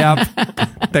 Yep.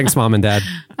 Thanks, Mom and Dad.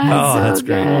 That's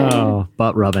great. Oh,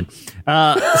 butt rubbing.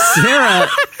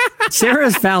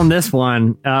 Sarah's found this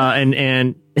one,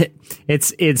 and it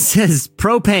says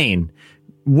propane,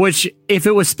 which, if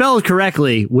it was spelled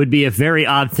correctly, would be a very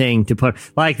odd thing to put.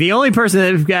 Like, the only person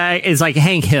that guy is like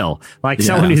Hank Hill, like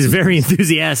someone who's very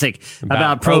enthusiastic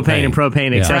about propane and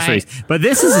propane accessories. Right. But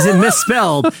this is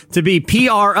misspelled to be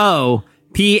PROPAIN.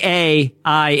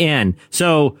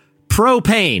 So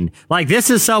propane, like this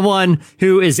is someone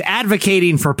who is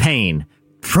advocating for pain.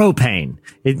 Propane.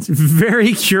 It's a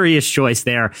very curious choice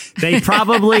there. They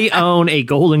probably own a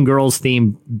Golden Girls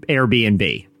themed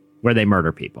Airbnb where they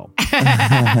murder people.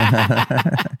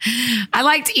 I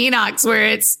liked Enoch's where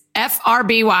it's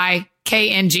FRBYKNG,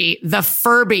 the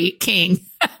Furby King.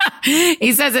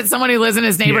 He says it's someone who lives in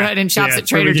his neighborhood and shops at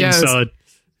Trader Furby King's Joe's. solid.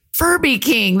 Furby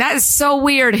King. That is so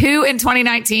weird. Who in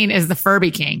 2019 is the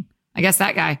Furby King? I guess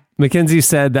that guy. Mackenzie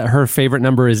said that her favorite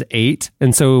number is 8.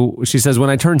 And so she says, when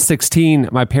I turned 16,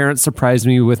 my parents surprised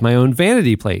me with my own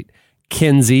vanity plate,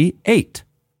 Kinsey 8.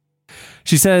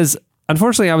 She says,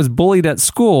 unfortunately, I was bullied at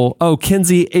school. Oh,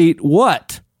 Kinsey 8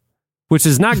 what? Which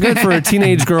is not good for a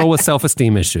teenage girl with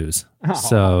self-esteem issues.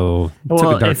 So,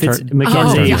 Well, if it's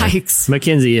Mackenzie, yikes.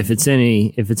 Mackenzie, if it's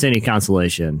any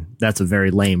consolation, that's a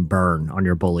very lame burn on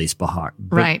your bully's behalf.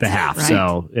 Right.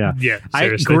 So, yeah. Yeah,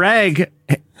 seriously. Greg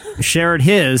shared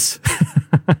his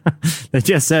that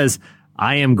just says,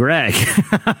 "I am Greg."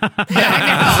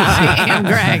 I am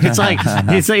Greg.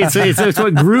 It's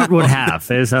what Groot would have.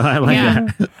 So I like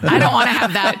that. I don't want to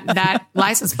have that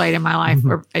license plate in my life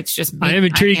where it's just me. I am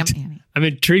intrigued. Annie. I'm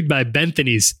intrigued by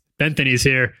Benthany's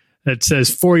here that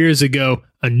says 4 years ago,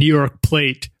 a New York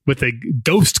plate with a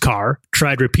ghost car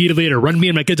tried repeatedly to run me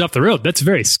and my kids off the road. That's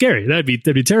very scary. That'd be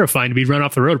terrifying to be run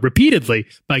off the road repeatedly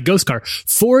by a ghost car.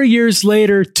 4 years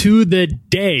later to the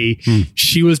day,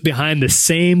 she was behind the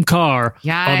same car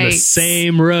on the Yikes.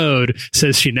 same road.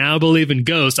 Says she now believes in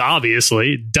ghosts,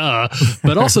 obviously, duh.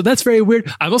 But also that's very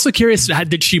weird. I'm also curious,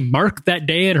 did she mark that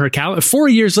day in her calendar? 4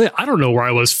 years later, I don't know where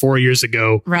I was 4 years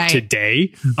ago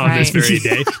today on this very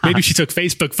day. Maybe she took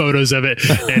Facebook photos of it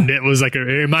and it was like, it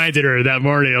reminded her that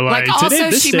morning. Like also, today,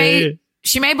 this day.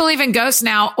 she may believe in ghosts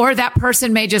now, or that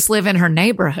person may just live in her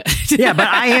neighborhood. Yeah, but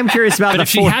I am curious about But if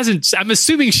she hasn't, I'm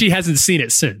assuming she hasn't seen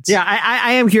it since. Yeah,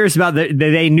 I am curious about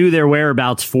they knew their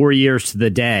whereabouts 4 years to the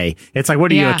day. It's like,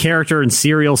 what are you, a character in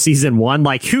Serial season 1?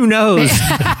 Like, who knows?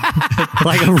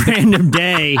 like a random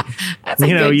day, That's a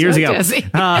good years joke, ago. Jesse.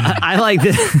 I like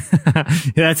this.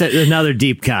 That's another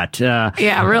deep cut.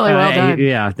 Yeah, really well done.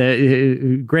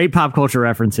 The great pop culture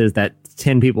references that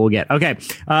 10 people will get. Okay.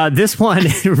 This one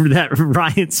that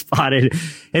Ryan spotted,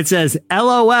 it says,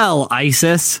 LOL,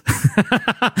 ISIS.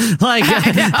 Like,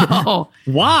 I know.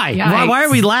 why? Yikes. Why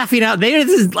are we laughing out?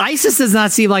 ISIS does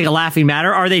not seem like a laughing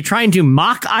matter. Are they trying to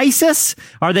mock ISIS?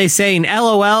 Are they saying,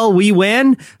 LOL, we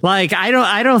win? Like, I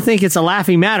don't think it's a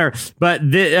laughing matter, but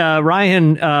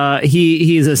Ryan,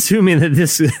 he's assuming that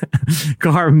this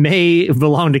car may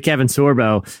belong to Kevin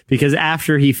Sorbo because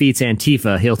after he defeats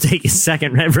Antifa, he'll take his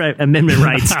Second Amendment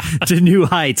rights to new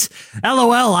heights.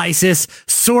 LOL, ISIS,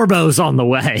 Sorbo's on the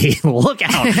way. Look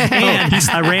out. And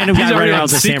a random guy running around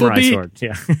with a samurai sword.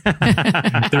 Yeah.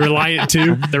 The Reliant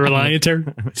too. The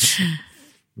Relianter.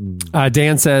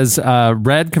 Dan says,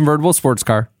 red convertible sports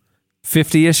car,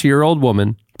 50-ish-year-old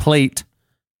woman, plate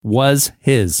was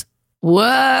his.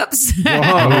 Whoops.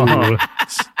 Whoa.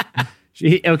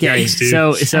 Okay, Yikes, dude.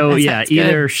 so yeah, Sounds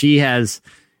either good. she is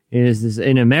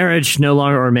in a marriage no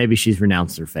longer, or maybe she's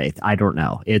renounced her faith. I don't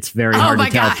know. It's very hard to my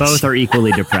tell. gosh. Both are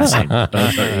equally depressing. Both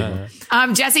are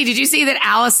equal. Jesse, did you see that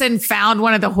Allison found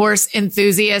one of the horse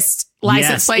enthusiast license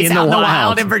Yes, plates in the out in the wild.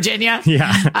 wild in Virginia?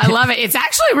 Yeah. I love it. It's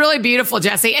actually really beautiful,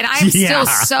 Jesse. And I'm Yeah.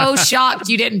 still so shocked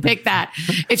you didn't pick that.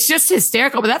 It's just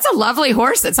hysterical, but that's a lovely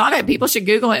horse that's on it. People should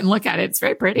Google it and look at it. It's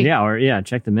very pretty. Yeah,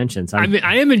 check the mentions. I mean,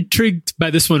 I am intrigued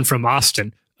by this one from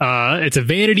Austin. It's a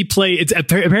vanity plate. It's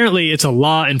apparently it's a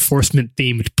law enforcement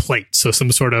themed plate. So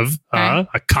some sort of a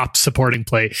cop supporting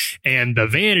plate. And the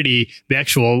vanity, the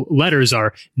actual letters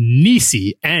are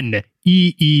Neecy,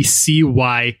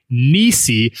 Neecy,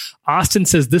 Neecy. Austin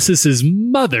says this is his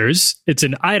mother's. It's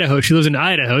in Idaho. She lives in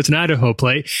Idaho. It's an Idaho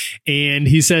plate. And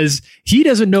he says he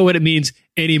doesn't know what it means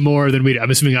any more than we do. I'm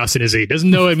assuming Austin is. He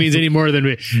doesn't know what it means any more than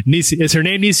we. Neecy. Is her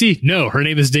name Neecy? No, her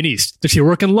name is Denise. Does she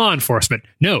work in law enforcement?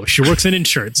 No, she works in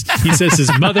insurance. He says his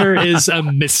mother is a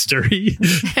mystery.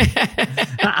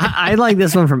 I like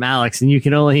this one from Alex, and you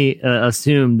can only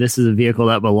assume this is a vehicle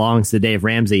that belongs to Dave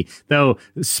Ramsey, though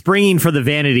springing for the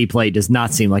vanity plate does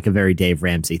not seem like a very Dave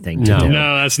Ramsey thing to do.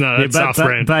 No, that's not. That's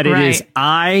off-brand. But it Right. is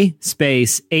I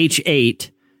space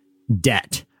H8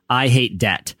 debt. I hate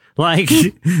debt. Like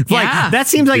that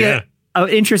seems like an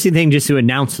interesting thing just to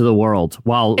announce to the world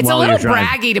while It's a while little you're driving.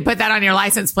 braggy to put that on your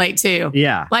license plate too.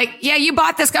 Yeah. Like, yeah, you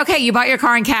bought this. Okay, you bought your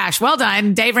car in cash. Well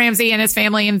done. Dave Ramsey and his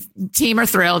family and team are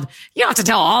thrilled. You don't have to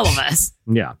tell all of us.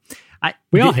 Yeah.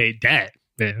 We all hate debt.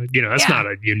 Yeah, that's Yeah. not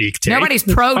a unique take. Nobody's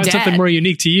pro Find debt. something more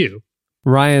unique to you.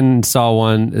 Ryan saw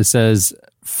one that says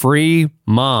free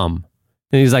mom.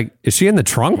 And he's like, is she in the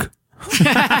trunk?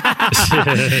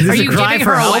 Are you giving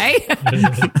her away?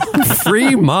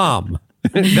 Free mom.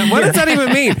 What does that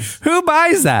even mean? Who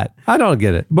buys that? I don't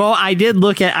get it. Well, I did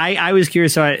look at. I was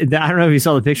curious. So I don't know if you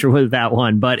saw the picture with that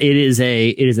one, but it is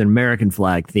an American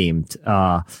flag themed.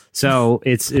 So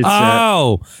it's.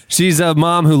 She's a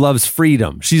mom who loves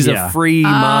freedom. She's a free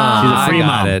mom. She's a free I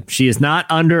got mom. it. She is not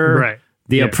under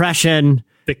the oppression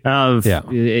of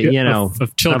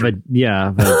of children.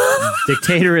 of a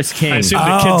dictatorous king. I assume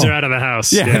the kids are out of the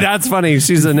house. Yeah, that's funny.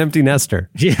 She's an empty nester.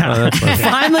 Yeah,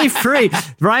 finally free.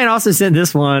 Ryan also sent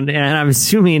this one, and I'm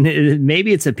assuming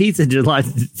maybe it's a pizza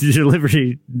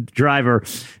delivery driver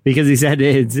because he said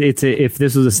if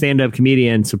this was a stand-up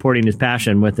comedian supporting his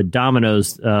passion with the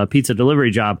Domino's pizza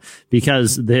delivery job,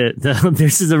 because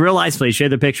this is a real life place. Share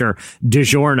the picture.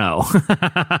 DiGiorno.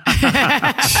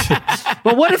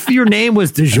 Well, what if your name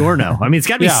was DiGiorno? I mean, it's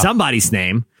got to be somebody's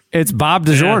name. It's Bob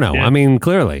DiGiorno. Yeah. I mean,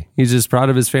 clearly, he's just proud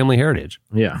of his family heritage.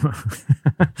 Yeah.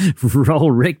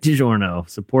 Roll Rick DiGiorno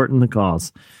supporting the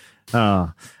cause.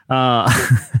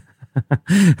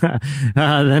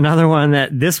 Another one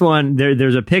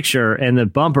there's a picture and the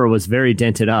bumper was very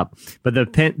dented up, but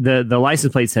the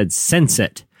license plate said "Sense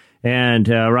It." And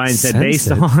Ryan said,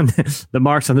 based on the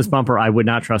marks on this bumper, I would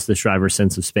not trust this driver's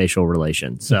sense of spatial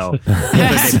relations. So they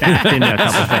backed into a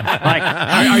couple things. Like,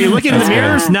 are you looking in the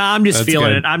mirrors? No, I'm just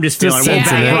feeling it. I'm just feeling it. We'll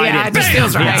back right in. It just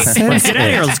feels right. Let's get out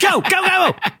of here. Let's go.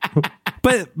 Go.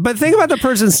 But think about the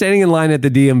person standing in line at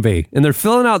the DMV and they're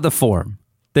filling out the form.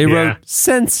 They wrote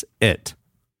 "Sense It."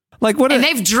 Like what? And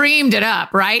they've dreamed it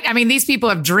up, right? I mean, these people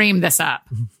have dreamed this up.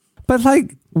 But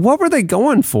like, what were they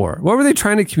going for? What were they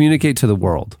trying to communicate to the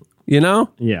world? You know?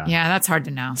 Yeah. Yeah, that's hard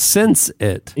to know. Sense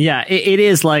it. Yeah, it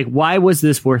is like, why was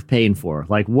this worth paying for?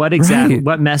 Like, what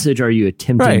message are you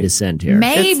attempting to send here?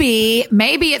 Maybe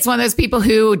it's one of those people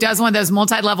who does one of those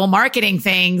multi-level marketing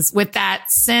things with that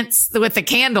sense with the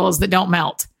candles that don't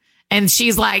melt. And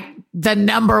she's like the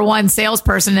number one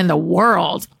salesperson in the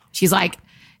world. She's like,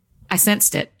 I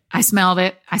sensed it. I smelled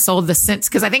it. I sold the scents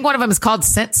because I think one of them is called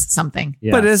Scents something.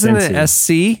 Yeah, but isn't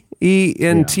Scentsy. it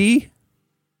SCENT?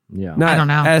 Yeah. Not I don't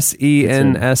know.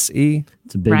 SENSE.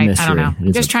 It's a big Right. mystery. I don't know. It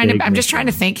is I'm just trying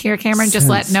to think here, Cameron. Just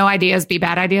let no ideas be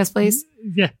bad ideas, please.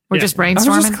 Yeah. We're yeah. just I was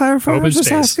brainstorming. just clarifying. I Open was just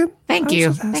space. asking. Thank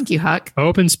you. Thank you, Huck.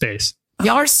 Open space.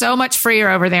 Y'all are so much freer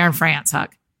over there in France,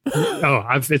 Huck. Oh,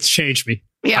 it's changed me.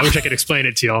 Yeah. I wish I could explain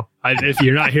it to y'all. If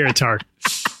you're not here, it's hard.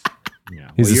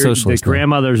 He's a The socialist. man.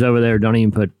 grandmothers over there don't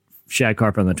even put shag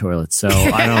carpet on the toilet, so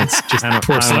I don't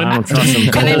trust them. And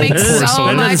they make so That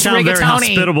doesn't much sound very rigatoni.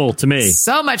 hospitable to me.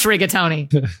 So much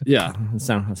rigatoni. Yeah, it doesn't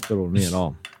sound hospitable to me at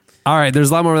all. All right, there's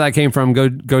a lot more where that came from.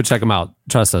 Go check them out.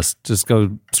 Trust us. Just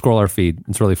go scroll our feed.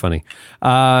 It's really funny.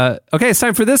 Okay, it's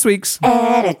time for this week's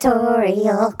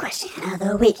Editorial question of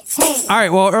the week. All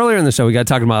right, well, earlier in the show, we got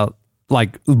talking about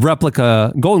like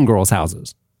replica Golden Girls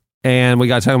houses. And we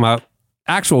got talking about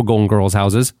actual Golden Girls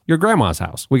houses, your grandma's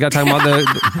house. We got talking about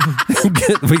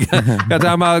we got talking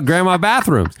about grandma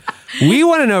bathrooms. We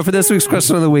want to know for this week's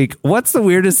question of the week, what's the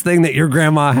weirdest thing that your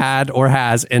grandma had or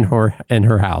has in her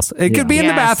house? It could be in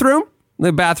the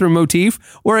bathroom motif,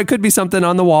 or it could be something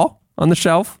on the wall, on the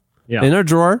shelf, in a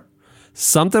drawer.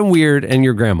 Something weird in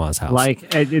your grandma's house. Like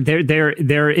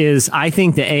there is, I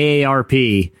think the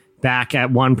AARP back at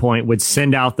one point would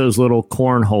send out those little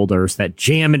corn holders that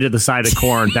jam into the side of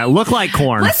corn that look like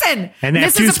corn. Listen, and they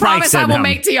have this two is a promise spikes in I will them.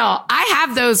 make to y'all. I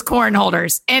have those corn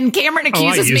holders, and Cameron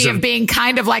accuses use me them. of being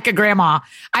kind of like a grandma.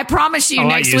 I promise you, I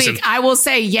next use week them. I will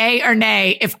say yay or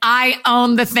nay if I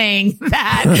own the thing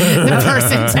that the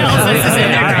person tells us is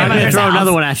in their I'm going to grandmother's throw house.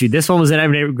 another one at you. This one was at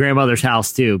every grandmother's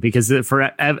house too, because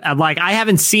I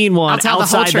haven't seen one I'll tell the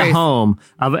whole outside the truth. home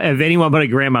of anyone but a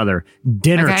grandmother.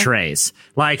 Dinner Okay. trays,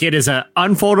 like it is an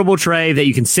unfoldable tray that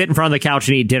you can sit in front of the couch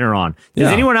and eat dinner on. Does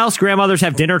Yeah. anyone else grandmothers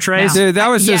have dinner trays? No. Dude, that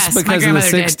was just Yes, my because of the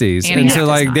grandmother did. 60s. Annie And so, does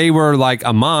like, not. they were like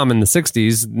a mom in the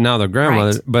 60s. Now they're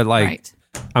grandmothers. Right. But, like, Right.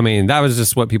 I mean, that was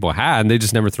just what people had. And they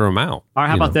just never threw them out. All right,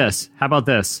 how you about know? this? How about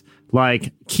this?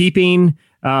 Like keeping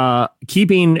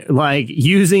like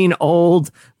using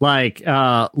old like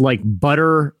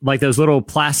butter, like those little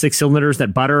plastic cylinders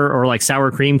that butter or like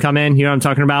sour cream come in. You know what I'm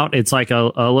talking about? It's like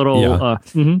a little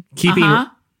Yeah. keeping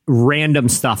random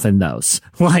stuff in those.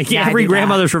 Like Yeah, I every do that.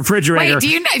 grandmother's refrigerator. Wait,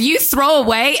 do you throw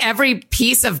away every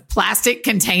piece of plastic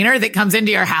container that comes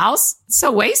into your house? It's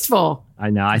so wasteful. I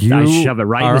know. I You shove it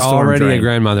right in are the storm already drain. a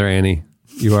grandmother, Annie.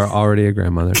 You are already a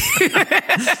grandmother.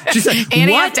 She's like,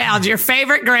 Annie what? Uptown's your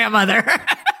favorite grandmother.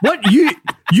 What you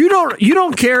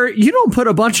don't care? You don't put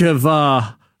a bunch of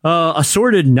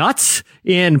assorted nuts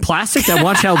in plastic that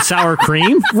once held sour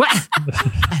cream? What?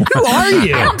 Who are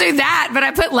you? I don't do that, but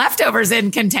I put leftovers in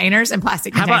containers and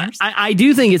plastic How about, containers. I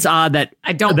do think it's odd that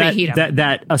I don't reheat 'em.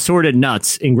 that assorted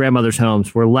nuts in grandmother's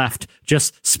homes were left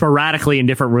just sporadically in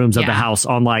different rooms of the Yeah. house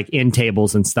on like end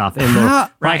tables and stuff. And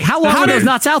Right. how long were those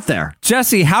nuts out there?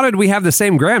 Jesse, how did we have the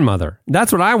same grandmother?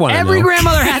 That's what I want to know. Every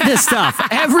grandmother had this stuff.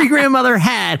 Every grandmother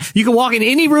had. You could walk in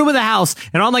any room of the house,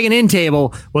 and on like an end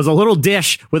table was a little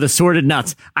dish with assorted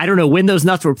nuts. I don't know when those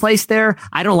nuts were placed there.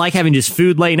 I don't like having just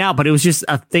food laying out, but it was just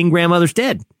a thing grandmothers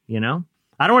did. You know,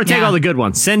 I don't want to take Yeah. all the good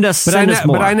ones. Send us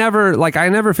more. But I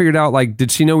never figured out, like,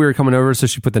 did she know we were coming over, so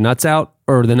she put the nuts out,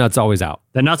 or the nuts always out?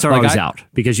 The nuts are Like, always I- out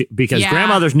because Yeah.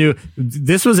 grandmothers knew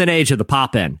this was an age of the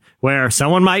pop in where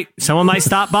someone might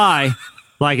stop by.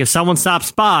 Like if someone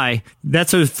stops by,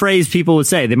 that's a phrase people would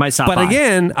say. They might stop But by.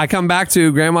 again, I come back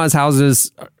to grandma's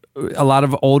houses. A lot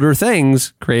of older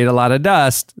things create a lot of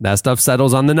dust. That stuff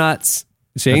settles on the nuts.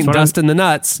 She ain't what dusting the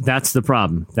nuts. That's the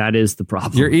problem. That is the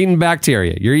problem. You're eating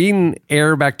bacteria. You're eating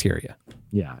air bacteria.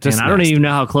 yeah. just And I don't nasty. even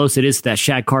know how close it is to that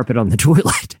shag carpet on the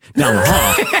toilet down the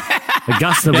hall. The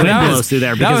gust of wind that was- blows through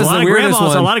there that because was the weirdest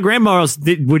one. a lot of grandmas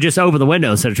would just open the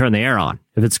window instead of turn the air on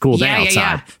if it's cool Yeah, down yeah, outside.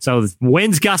 yeah. So the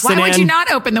wind's gusting Why would in. you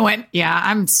not open the window? Yeah,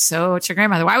 I'm so it's your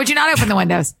grandmother. Why would you not open the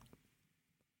windows?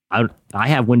 I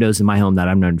have windows in my home that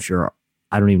I'm not sure.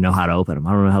 I don't even know how to open them.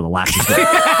 I don't know how the latches work.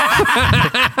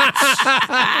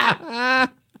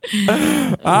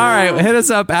 All right, hit us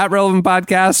up at Relevant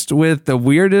Podcast with the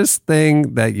weirdest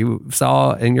thing that you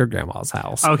saw in your grandma's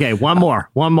house. Okay, one more.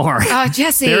 Oh,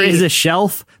 Jesse. There is a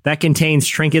shelf that contains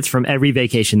trinkets from every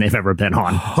vacation they've ever been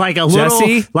on, like a little,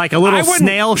 Jesse, like a I little wouldn't-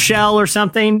 snail shell or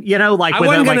something. You know, like I with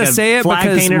wasn't like gonna a say it flag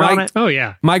because painted on my- it. Oh,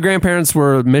 yeah. My grandparents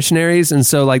were missionaries, and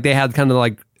so like they had kind of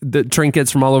like the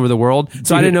trinkets from all over the world.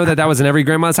 So I didn't know that was in every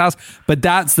grandma's house, but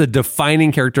that's the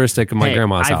defining characteristic of my Hey,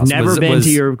 grandma's I've house. never been to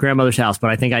your grandmother's house, but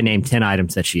I think I named 10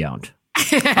 items that she owned.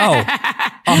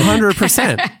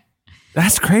 100%.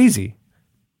 That's crazy.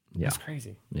 Yeah. That's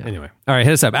crazy. Anyway. All right.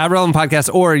 Hit us up at Relevant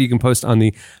Podcast, or you can post on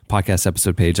the podcast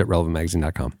episode page at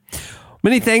relevantmagazine.com.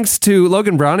 Many thanks to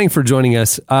Logan Browning for joining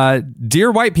us.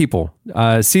 Dear White People,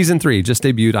 season 3 just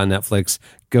debuted on Netflix.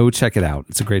 Go check it out.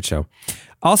 It's a great show.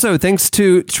 Also, thanks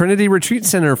to Trinity Retreat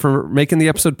Center for making the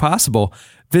episode possible.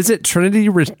 Visit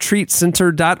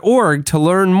trinityretreatcenter.org to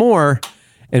learn more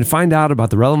and find out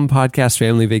about the Relevant Podcast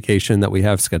family vacation that we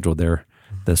have scheduled there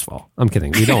this fall. I'm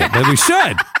kidding. We don't, but we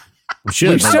should. We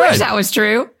should. I wish that was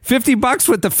true. $50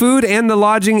 with the food and the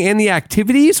lodging and the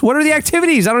activities. What are the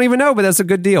activities? I don't even know, but that's a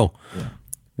good deal. Yeah.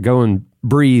 Go and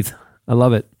breathe. I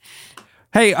love it.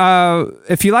 Hey,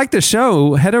 if you like the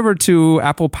show, head over to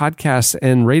Apple Podcasts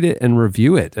and rate it and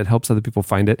review it. It helps other people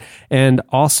find it. And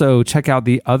also check out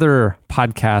the other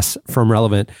podcasts from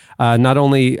Relevant. Not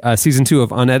only season 2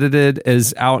 of Unedited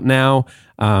is out now,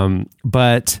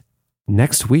 but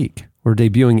next week we're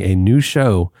debuting a new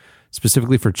show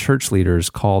specifically for church leaders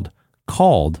called.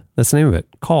 That's the name of it.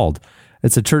 Called.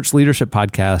 It's a church leadership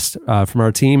podcast from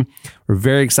our team. We're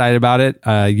very excited about it.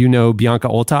 Bianca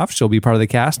Olthoff. She'll be part of the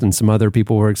cast, and some other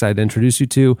people we're excited to introduce you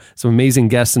to. Some amazing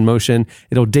guests in motion.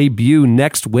 It'll debut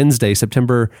next Wednesday,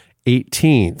 September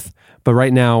 18th. But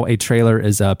right now, a trailer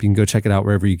is up. You can go check it out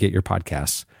wherever you get your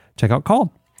podcasts. Check out Called.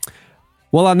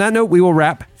 Well, on that note, we will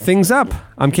wrap things up.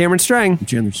 I'm Cameron Strang. I'm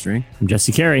Chandler Strang. I'm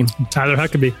Jesse Carey. I'm Tyler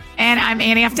Huckabee. And I'm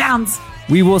Annie F. Downs.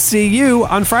 We will see you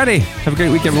on Friday. Have a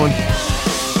great week, everyone.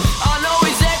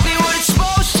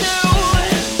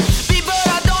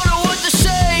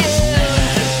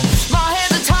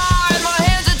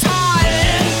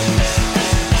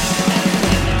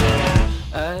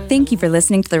 Thank you for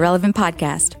listening to the Relevant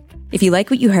Podcast. If you like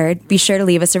what you heard, be sure to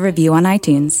leave us a review on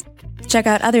iTunes. Check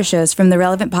out other shows from the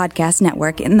Relevant Podcast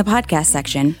Network in the podcast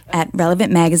section at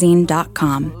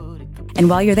relevantmagazine.com. And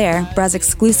while you're there, browse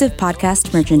exclusive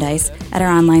podcast merchandise at our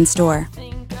online store.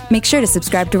 Make sure to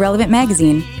subscribe to Relevant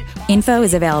Magazine. Info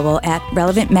is available at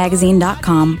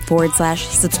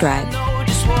relevantmagazine.com/subscribe.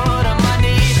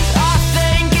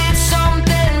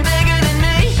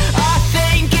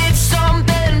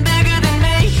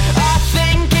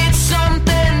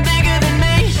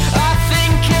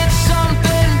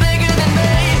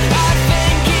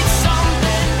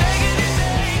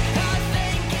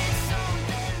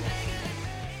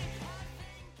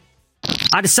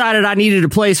 I decided I needed a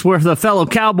place with a fellow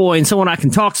cowboy and someone I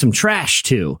can talk some trash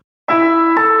to.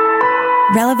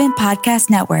 Relevant Podcast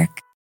Network.